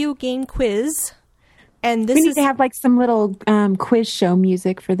the video game quiz. And this we need to have like some little quiz show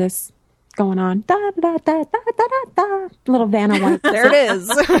music for this going on. Da, da, da, da, da, da, da. Little Vanna White. There it is.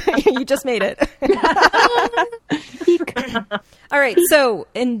 You just made it. All right. So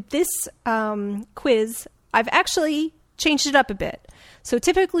in this quiz, I've actually changed it up a bit. So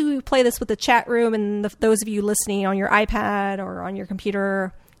typically we play this with the chat room, and those of you listening on your iPad or on your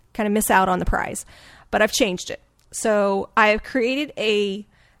computer kind of miss out on the prize. But I've changed it. So I have created a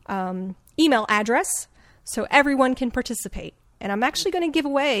email address so everyone can participate. And I'm actually going to give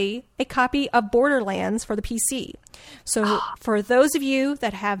away a copy of Borderlands for the PC. So for those of you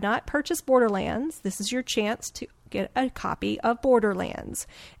that have not purchased Borderlands, this is your chance to get a copy of Borderlands.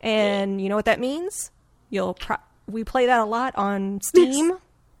 And you know what that means? We play that a lot on Steam,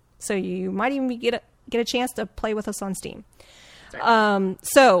 so you might even get a chance to play with us on Steam.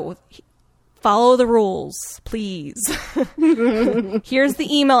 So follow the rules, please. Here's the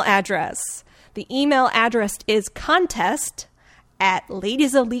email address. The email address is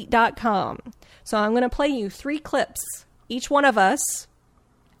contest@ladieselite.com. So I'm going to play you 3 clips. Each one of us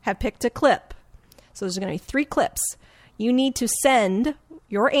have picked a clip. So there's going to be 3 clips. You need to send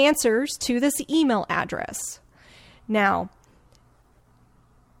your answers to this email address. Now,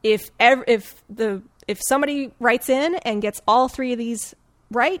 if somebody writes in and gets all 3 of these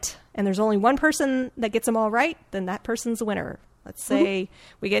right, and there's only one person that gets them all right, then that person's the winner. Let's say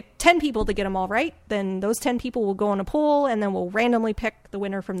we get 10 people to get them all right, then those 10 people will go on a poll, and then we'll randomly pick the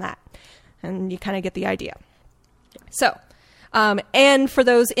winner from that. And you kind of get the idea. So, and for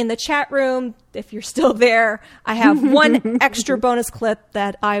those in the chat room, if you're still there, I have one extra bonus clip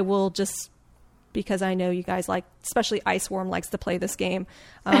that I will just, because I know you guys like, especially Iceworm likes to play this game,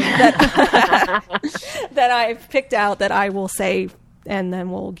 that I've picked out that I will say, and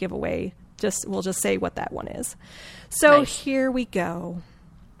then we'll give away. We'll just say what that one is. So nice. Here we go.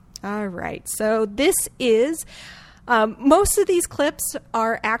 All right. So this is, most of these clips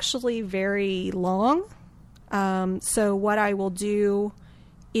are actually very long. So what I will do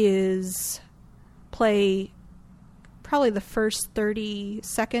is play probably the first 30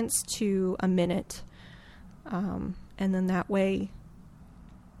 seconds to a minute. And then that way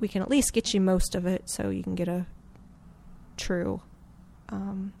we can at least get you most of it so you can get a true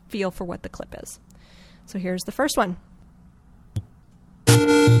feel for what the clip is. So here's the first one.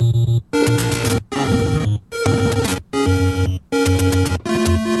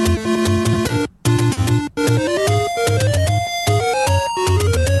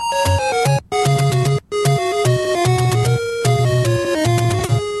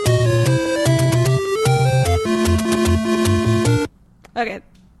 Okay,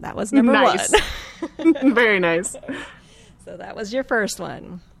 that was number nice. 1. Very nice. So that was your first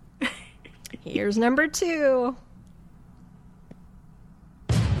one. Here's number 2.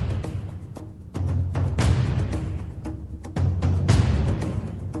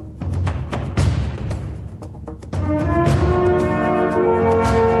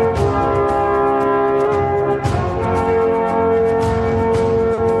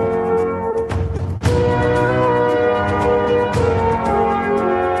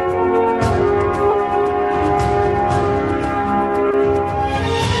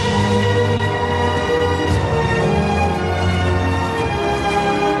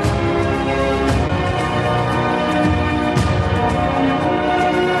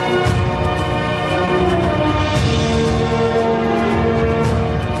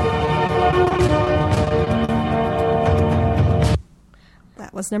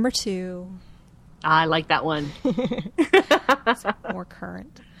 Was number 2. I like that one. It's more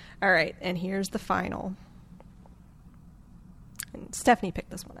current. All right, and here's the final. And Stephanie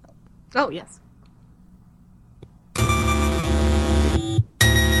picked this one out. Oh, yes.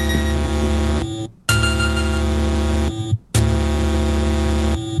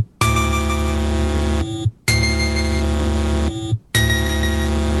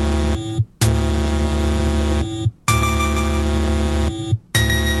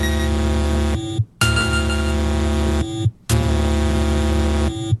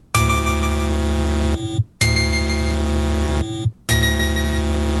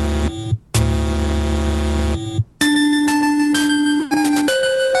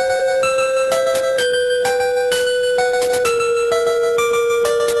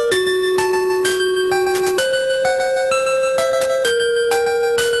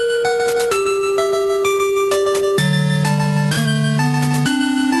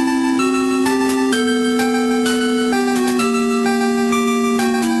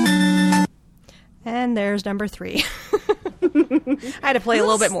 number 3. I had to play a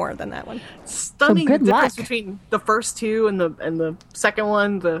little bit more than that one. Stunning good difference luck. between the first two and the second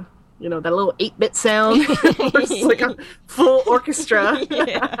one. The that little 8-bit sound versus like a full orchestra.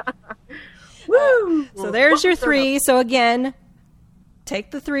 Woo! So there's your 3. So again, take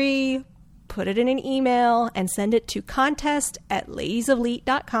the 3, put it in an email, and send it to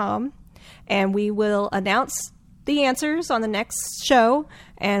contest@ladiesofleet.com, and we will announce the answers on the next show,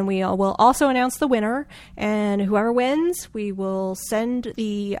 and we will also announce the winner, and whoever wins, we will send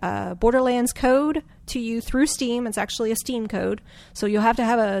the Borderlands code to you through Steam. It's actually a Steam code, so you'll have to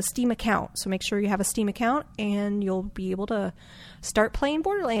have a Steam account. So make sure you have a Steam account, and you'll be able to start playing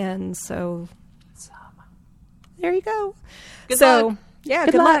Borderlands. So there you go. Good luck. Yeah,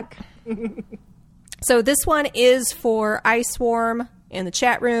 Good luck. So this one is for Iceworm in the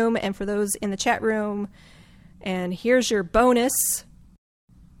chat room, and for those in the chat room. And here's your bonus.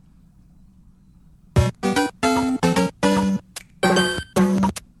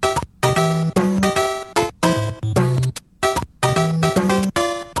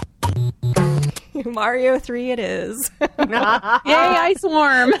 Mario 3 it is. Yay,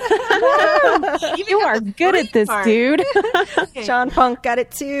 Iceworm. You are good at this, dude. John Punk got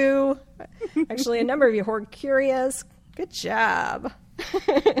it too. Actually, a number of you were curious. Good job.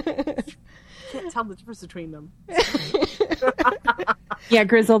 Can't tell the difference between them. Yeah,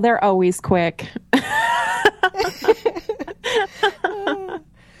 Grizzle, they're always quick.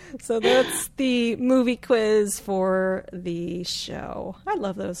 So that's the movie quiz for the show. I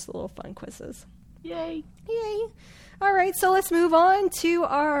love those little fun quizzes. Yay! Yay. All right, so let's move on to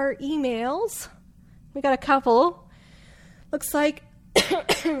our emails. We got a couple. Looks like,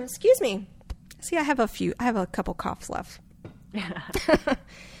 excuse me. See, I have a couple coughs left.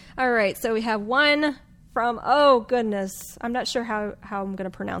 All right, so we have one from, oh goodness, I'm not sure how I'm going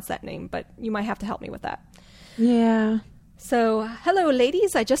to pronounce that name, but you might have to help me with that. Yeah. So, hello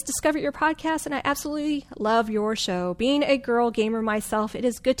ladies, I just discovered your podcast and I absolutely love your show. Being a girl gamer myself, it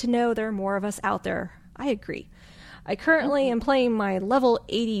is good to know there are more of us out there. I agree. I currently am playing my level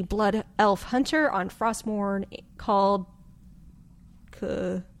 80 Blood Elf Hunter on Frostmourne called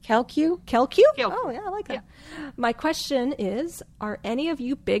Kelku? Kelku? Kelku. Oh, yeah, I like that. Yeah. My question is, are any of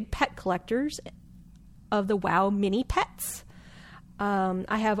you big pet collectors of the WoW mini pets?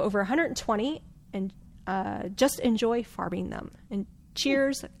 I have over 120 and just enjoy farming them. And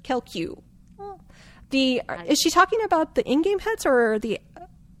cheers, Kelku. Oh. Is she talking about the in-game pets or the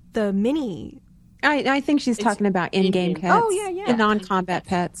mini? I think she's talking about in-game pets. Oh, yeah. The non-combat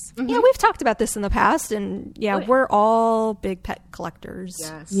pets. Yeah, we've talked about this in the past, and we're all big pet collectors.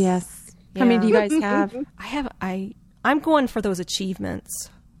 Yes. How many do you guys have? I'm going for those achievements.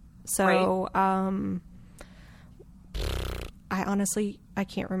 So, I honestly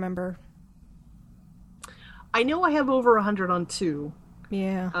can't remember. I know I have over 100 on 2.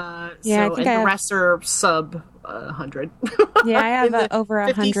 Yeah. I and think the rest are sub 100. Yeah, I have over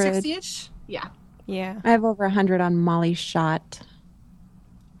 100. 50-60-ish? Yeah. Yeah. I have over 100 on Molly's Shot.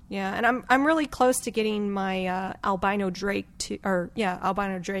 Yeah, and I'm really close to getting my albino drake for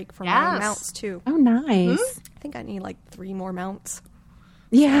my mounts too. Oh, nice. I think I need like 3 more mounts.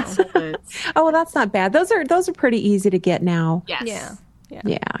 Yeah. So. Oh, well, that's not bad. Those are pretty easy to get now. Yes. Yeah.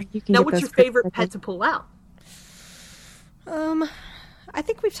 Yeah. You can now, get what's those your pretty favorite quickly. pet to pull out? I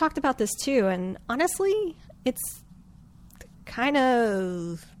think we've talked about this too, and honestly, it's kind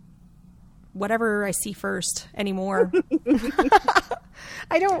of whatever I see first anymore.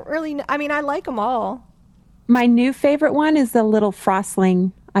 I don't really know. I mean, I like them all. My new favorite one is the little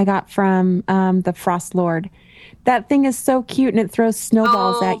frostling I got from the Frost Lord. That thing is so cute, and it throws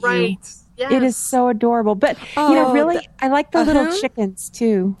snowballs at you. Yes. It is so adorable. But, really, I like the little chickens,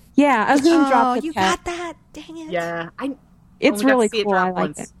 too. Yeah, a Hoon dropped a you pet. got that. Dang it. Yeah. It's only got really to see it cool. I drop like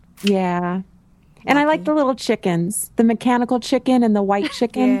once. it. Yeah. And I like the little chickens, the mechanical chicken and the white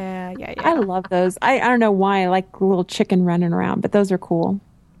chicken. Yeah. I love those. I don't know why I like the little chicken running around, but those are cool.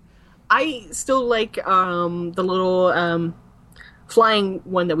 I still like the little flying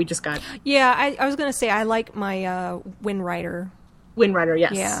one that we just got. Yeah, I was going to say I like my Wind Rider. Wind Rider,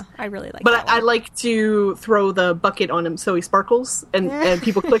 yes. Yeah, I really like but that I one. like to throw the bucket on him so he sparkles and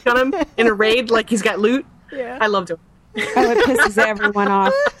people click on him in a raid like he's got loot. Yeah. I loved him. Oh, it pisses everyone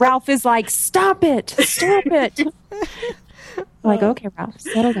off. Ralph is like, stop it. Like, okay, Ralph,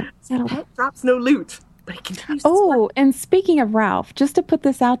 settle down. Pet drops no loot, but he continues to Oh, and speaking of Ralph, just to put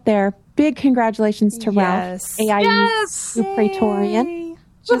this out there, big congratulations to Yes. Ralph, AIE Yes! new Praetorian. Yay.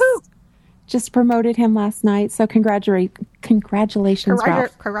 Just promoted him last night, so congratulations,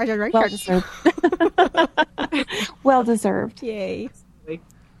 Ralph. Congratulations. Well deserved. Yay.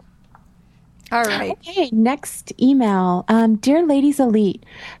 sparkle. All right. Okay, next email. Dear Ladies Elite,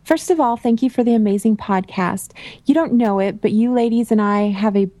 first of all, thank you for the amazing podcast. You don't know it, but you ladies and I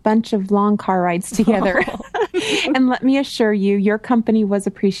have a bunch of long car rides together. And let me assure you, your company was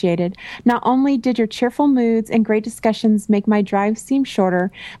appreciated. Not only did your cheerful moods and great discussions make my drives seem shorter,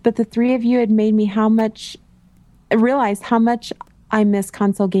 but the three of you had made me realize how much I miss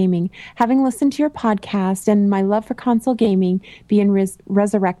console gaming. Having listened to your podcast and my love for console gaming being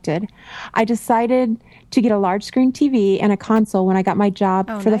resurrected, I decided to get a large screen TV and a console when I got my job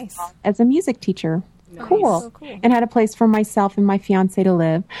the fall as a music teacher. Nice. Cool. So cool. And had a place for myself and my fiance to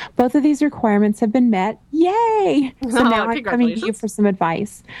live. Both of these requirements have been met. Yay! So now I'm coming to you for some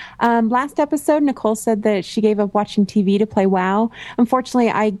advice. Last episode, Nicole said that she gave up watching TV to play WoW. Unfortunately,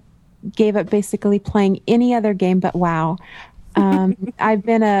 I gave up basically playing any other game but WoW. I've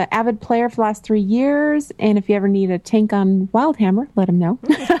been an avid player for the last 3 years, and if you ever need a tank on Wildhammer, let them know.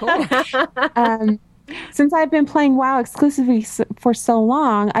 Since I've been playing WoW exclusively for so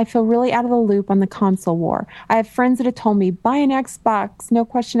long, I feel really out of the loop on the console war. I have friends that have told me, buy an Xbox, no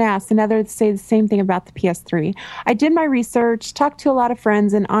question asked, and others say the same thing about the PS3. I did my research, talked to a lot of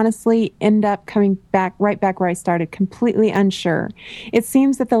friends, and honestly end up coming right back where I started, completely unsure. It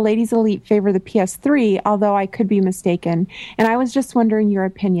seems that the Ladies Elite favor the PS3, although I could be mistaken, and I was just wondering your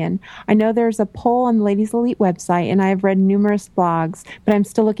opinion. I know there's a poll on the Ladies Elite website, and I have read numerous blogs, but I'm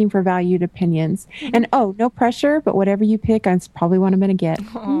still looking for valued opinions. And no pressure, but whatever you pick, that's probably what I'm going to get.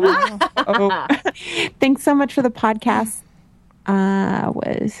 Thanks so much for the podcast. What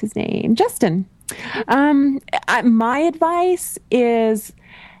is his name? Justin. My advice is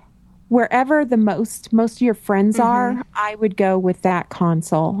wherever most of your friends are, I would go with that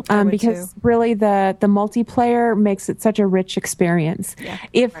console because really the multiplayer makes it such a rich experience. Yeah.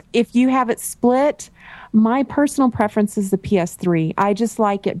 If you have it split, my personal preference is the PS3. I just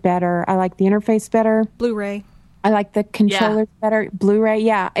like it better. I like the interface better. Blu-ray. I like the controllers better. Blu-ray,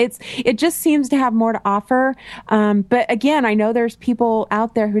 yeah. It just seems to have more to offer. But again, I know there's people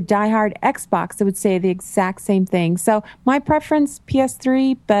out there who diehard Xbox that would say the exact same thing. So my preference,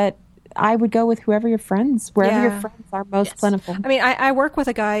 PS3, but I would go with wherever your friends are most plentiful. I mean, I work with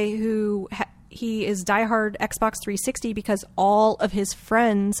a guy who he is diehard Xbox 360 because all of his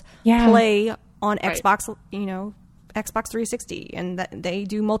friends play on Xbox, Xbox 360, and that they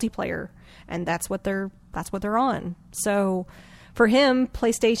do multiplayer, and that's what they're on. So for him,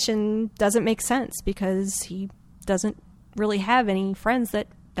 PlayStation doesn't make sense because he doesn't really have any friends that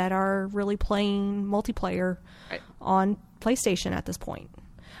are really playing multiplayer on PlayStation at this point.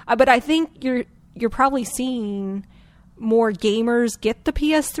 But I think you're probably seeing more gamers get the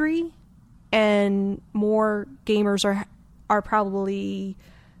PS3, and more gamers are probably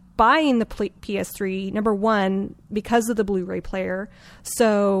buying the PS3, number one, because of the Blu-ray player.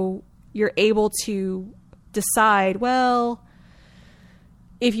 So you're able to decide, well,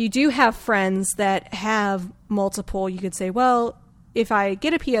 if you do have friends that have multiple, you could say, well, if I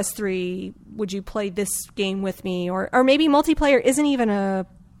get a PS3, would you play this game with me? Or maybe multiplayer isn't even a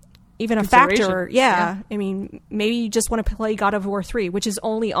factor. Yeah. I mean, maybe you just want to play God of War 3, which is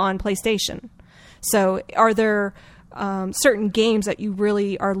only on PlayStation. So are there certain games that you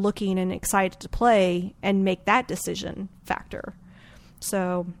really are looking and excited to play and make that decision factor?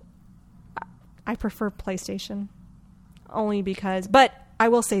 So I prefer PlayStation only because, but I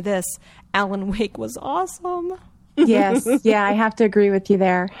will say this, Alan Wake was awesome. Yes. Yeah, I have to agree with you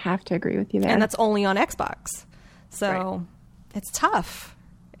there. And that's only on Xbox. So it's tough.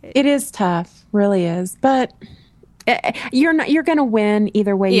 It is tough, really is. But you're going to win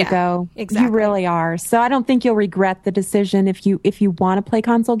either way you go. Exactly. You really are. So I don't think you'll regret the decision. If you want to play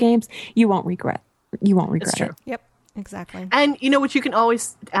console games, you won't regret it. Yep. Exactly. And you know what? You can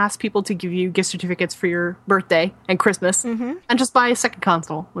always ask people to give you gift certificates for your birthday and Christmas, and just buy a second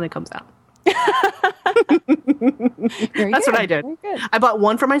console when it comes out. That's what I did. I bought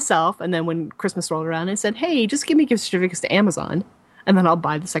one for myself, and then when Christmas rolled around, I said, hey, just give me gift certificates to Amazon, and then I'll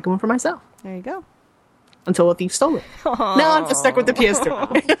buy the second one for myself. There you go. Until a thief stole it. Aww. Now I'm just stuck with the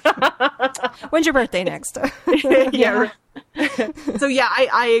PS3. When's your birthday next? So yeah,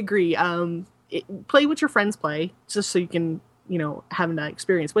 I agree. Play what your friends play, just so you can, have that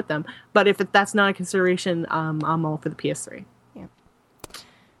experience with them. But if that's not a consideration, I'm all for the PS3. Yeah.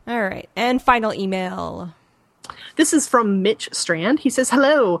 All right. And final email. This is from Mitch Strand. He says,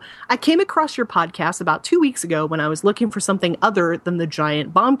 hello. I came across your podcast about 2 weeks ago when I was looking for something other than the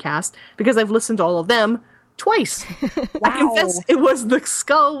Giant Bombcast, because I've listened to all of them twice. Wow. I confess it was the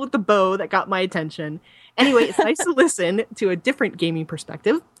skull with the bow that got my attention. Anyway, it's nice to listen to a different gaming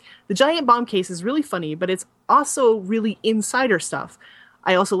perspective. The Giant Bomb case is really funny, but it's also really insider stuff.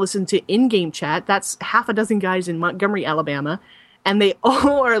 I also listen to In-Game Chat. That's half a dozen guys in Montgomery, Alabama, and they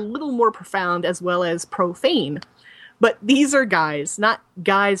all are a little more profound as well as profane. But these are guys, not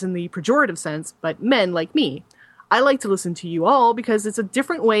guys in the pejorative sense, but men like me. I like to listen to you all because it's a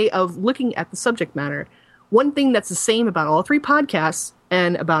different way of looking at the subject matter. One thing that's the same about all three podcasts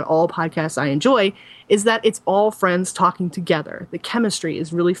and about all podcasts I enjoy is that it's all friends talking together. The chemistry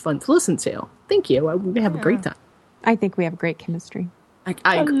is really fun to listen to. Thank you. We have a great time. I think we have great chemistry.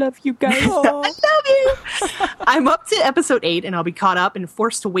 I love you guys. I love you. I'm up to episode 8, and I'll be caught up and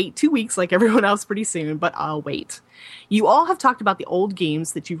forced to wait 2 weeks like everyone else pretty soon, but I'll wait. You all have talked about the old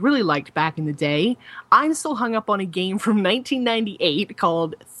games that you really liked back in the day. I'm still hung up on a game from 1998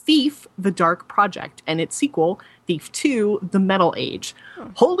 called Thief: The Dark Project, and its sequel, Thief 2: The Metal Age.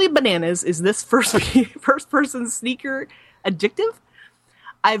 Holy bananas, is this first-person sneaker addictive?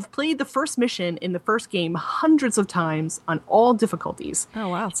 I've played the first mission in the first game hundreds of times on all difficulties. Oh,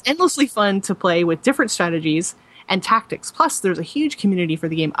 wow. It's endlessly fun to play with different strategies and tactics. Plus, there's a huge community for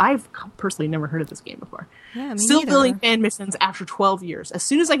the game. I've personally never heard of this game before. Yeah, me Still neither. building fan missions after 12 years. As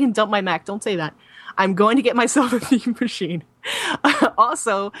soon as I can dump my Mac, don't say that, I'm going to get myself a Thief machine.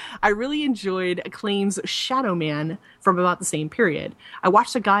 Also, I really enjoyed Acclaim's Shadow Man from about the same period. I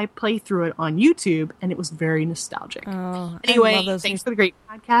watched a guy play through it on YouTube, and it was very nostalgic. Oh, Anyway, I love those thanks for the great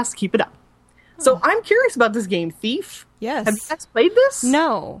podcast. Keep it up. So I'm curious about this game, Thief. Yes. Have you guys played this?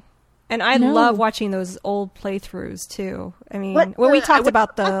 No. And I No. love watching those old playthroughs, too. I mean, What, when we I talked would-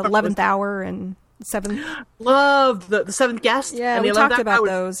 about the 11th hour and 7th. Love the Seventh Guest. Yeah, and we the talked 11th Hour. about I would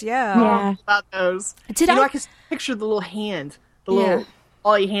those. Yeah. Yeah. About those. Did you know, I- I can picture the little hand, the Yeah. little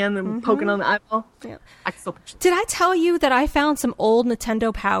ollie hand and poking on the eyeball. Yeah. I can still picture. Did I tell you that I found some old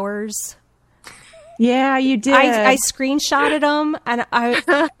Nintendo Powers? Yeah, you did. I screenshotted them, and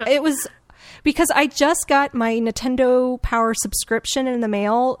it was because I just got my Nintendo Power subscription in the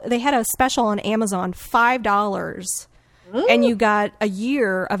mail. They had a special on Amazon, $5, and you got a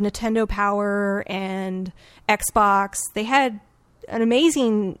year of Nintendo Power and Xbox. They had an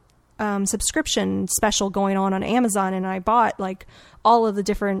amazing subscription special going on Amazon, and I bought like all of the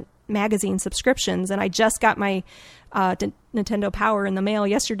different magazine subscriptions, and I just got my Nintendo Power in the mail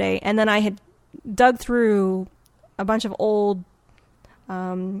yesterday, and then I had dug through a bunch of old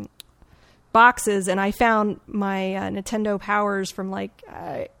boxes, and I found my Nintendo Powers from like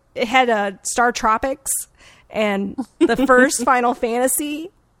it had Star Tropics and the first Final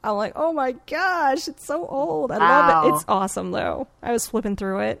Fantasy. I'm like, oh my gosh, it's so old. I love it. It's awesome though. I was flipping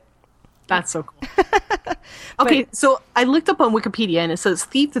through it. That's so cool. Okay, so I looked up on Wikipedia, and it says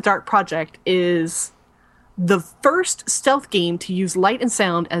Thief: The Dark Project is the first stealth game to use light and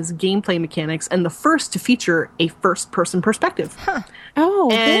sound as gameplay mechanics, and the first to feature a first-person perspective. Oh,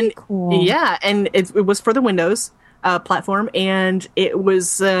 very And cool. yeah, and it was for the Windows platform, and it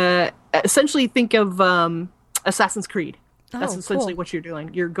was essentially think of Assassin's Creed. That's Oh, essentially cool. what you're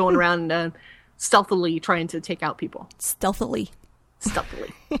doing. You're going around stealthily trying to take out people. Stealthily.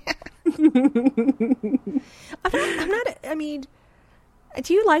 Stealthily. I'm not. I mean,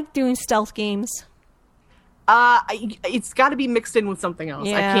 do you like doing stealth games? It's got to be mixed in with something else.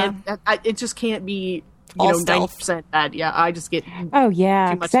 Yeah. I can't. It just can't be All stealth. 90% bad. Yeah, I just get. Oh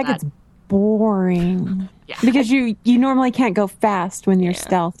yeah, Too much 'cause that of gets that. boring. Yeah. Because you normally can't go fast when you're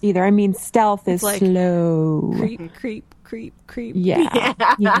stealth either. I mean, stealth is like slow. Creep, creep, creep, creep. Yeah,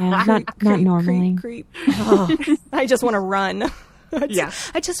 yeah, not creep, normally. Creep, creep. Oh, I just want to run. Yeah.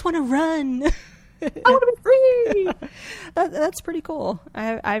 I just want to run. I want to be free. That's pretty cool.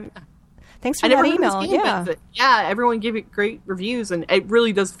 I thanks for I that never heard of email. this game, Yeah, but yeah, everyone gave it great reviews, and it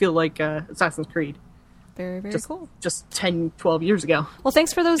really does feel like Assassin's Creed. very Just, cool. just 10, 12 years ago. Well,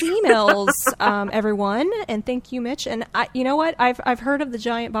 thanks for those emails, everyone, and thank you, Mitch. And you know what? I've heard of the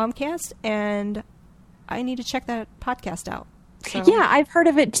Giant Bombcast, and I need to check that podcast out. So, Yeah, I've heard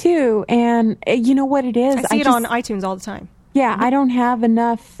of it too. And you know what it is? I see it on iTunes all the time. Yeah, I don't have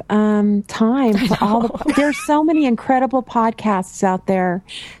enough time for all the. There's so many incredible podcasts out there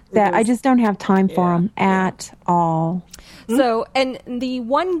that I just don't have time for them at all. So, and the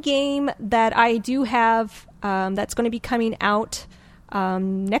one game that I do have that's going to be coming out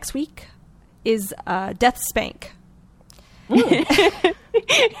next week is Death Spank.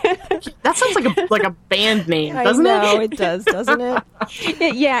 That sounds like a band name, doesn't I know, it? it does, doesn't it?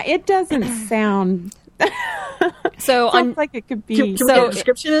 It doesn't sound. So Sounds like it could be. Can we get a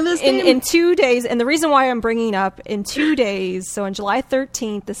description of this game? in 2 days, and the reason why I'm bringing up in 2 days, so on July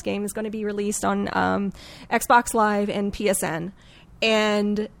 13th, this game is going to be released on Xbox Live and PSN,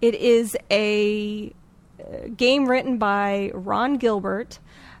 and it is a game written by Ron Gilbert,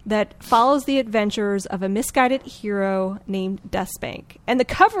 that follows the adventures of a misguided hero named Deathspank. And the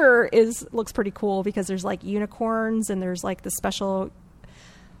cover looks pretty cool because there's like unicorns and there's like the special.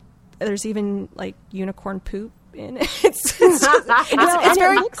 There's even like unicorn poop in it. It's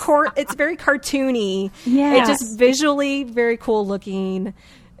very cartoony. Yeah. It's just visually very cool looking.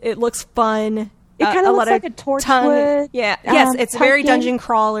 It looks fun. It kind of looks like a Torchwood. Yes, it's very dungeon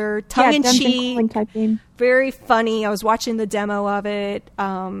crawler, tongue in cheek, type game. very funny. I was watching the demo of it.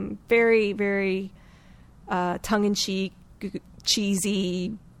 Very, very tongue in cheek,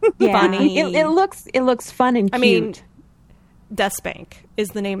 cheesy, funny. It looks fun and cute. I mean, Deathspank is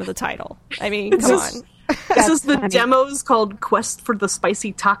the name of the title. I mean, come on. This is the demos called Quest for the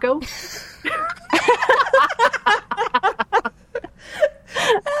Spicy Taco.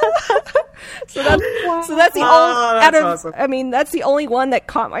 So that's the awesome. I mean, that's the only one that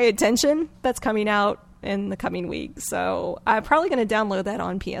caught my attention. That's coming out in the coming week. So I'm probably going to download that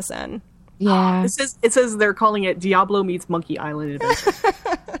on PSN. Yeah. It says they're calling it Diablo meets Monkey Island Adventure.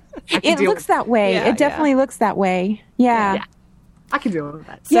 It looks that way. It definitely looks that way. Yeah. I can deal with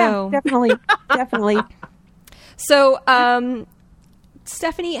that. So. Yeah, definitely. So,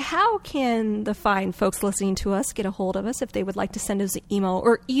 Stephanie, how can the fine folks listening to us get a hold of us if they would like to send us an email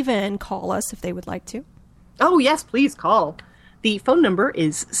or even call us if they would like to? Oh, yes, please call. The phone number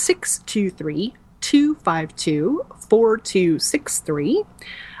is 623-252-4263.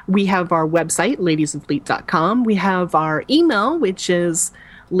 We have our website, ladiesofleet.com. We have our email, which is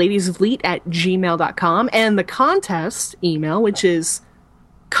ladiesofleet@gmail.com, and the contest email, which is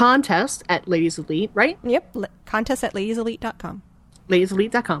contest@ladiesofleet, right? Yep, contest@ladieselite.com.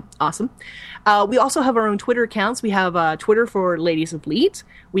 Ladieselite.com. Awesome. We also have our own Twitter accounts. We have Twitter for Ladies of Leet.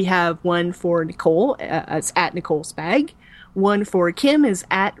 We have one for Nicole. It's at Nicole Spag. One for Kim is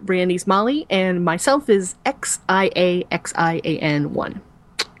at Brandy's Molly. And myself is XIAXIAN1.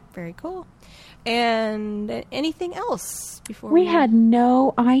 Very cool. And anything else before we had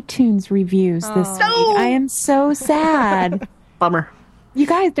no iTunes reviews this week. I am so sad. Bummer. You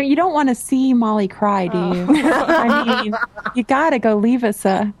guys, you don't want to see Molly cry, do you? I mean, you got to go leave us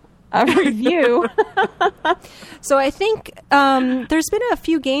a review. So I think there's been a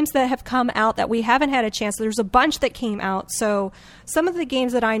few games that have come out that we haven't had a chance. There's a bunch that came out. So some of the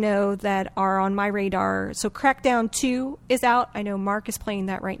games that I know that are on my radar. So Crackdown 2 is out. I know Mark is playing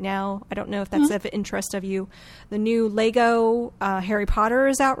that right now. I don't know if that's of interest of you. The new Lego Harry Potter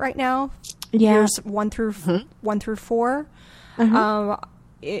is out right now. Yeah. Years 1 through 4.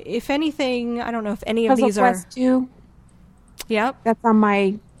 If anything, I don't know if any of these are. Quest 2. Yep. That's on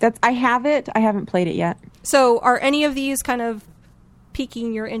my. I have it. I haven't played it yet. So, are any of these kind of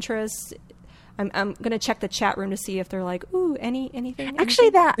piquing your interest? I'm going to check the chat room to see if they're like, ooh, anything. Actually,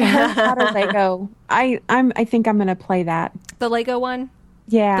 that Harry Potter Lego. I think I'm going to play that. The Lego one.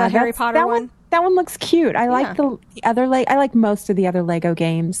 Yeah, the Harry Potter one. That one looks cute. I like the other I like most of the other Lego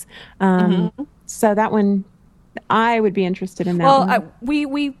games. So that one. I would be interested in that one.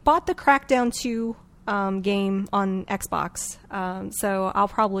 We bought the Crackdown 2 game on Xbox, so I'll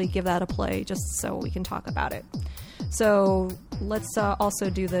probably give that a play just so we can talk about it. So let's also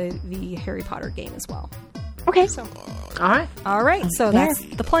do the Harry Potter game as well. Okay. So, all right. So that's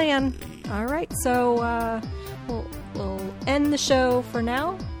the plan. All right. So we'll end the show for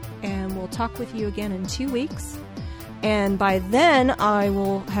now, and we'll talk with you again in 2 weeks. And by then, I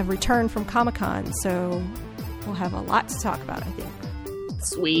will have returned from Comic-Con, so we'll have a lot to talk about, I think.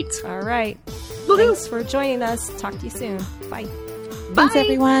 Sweet. All right. Woo-hoo. Thanks for joining us. Talk to you soon. Bye. Thanks,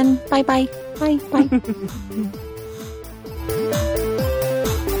 everyone. Bye-bye. Bye.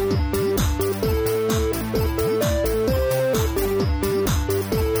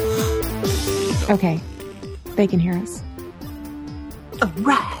 Okay. They can hear us. All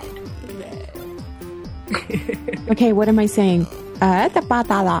right. Okay, what am I saying?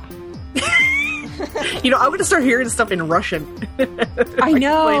 You know, I'm going to start hearing stuff in Russian. I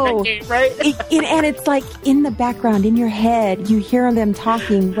know. That game, right? And it's like in the background, in your head, you hear them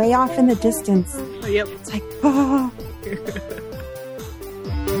talking way off in the distance. Yep. It's like, oh.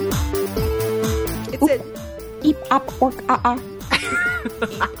 It's it. Eep, up, ork,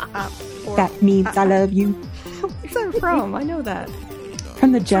 That means I love you. What's that from? I know that.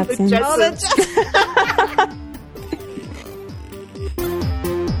 From the Jetsons. Oh, the Jetsons.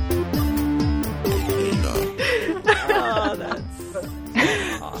 Oh,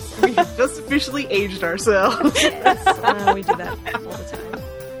 that's awesome. We have just officially aged ourselves. Yes, we do that all the time.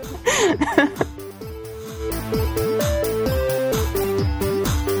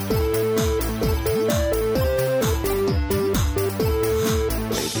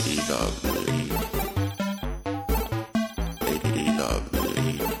 Lady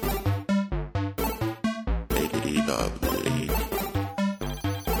Lovely.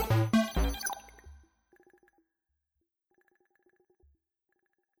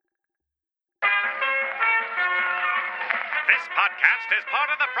 This podcast is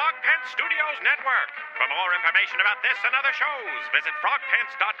part of the Frog Pants Studios Network. For more information about this and other shows, visit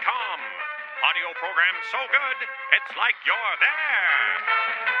frogpants.com. Audio program so good, it's like you're there.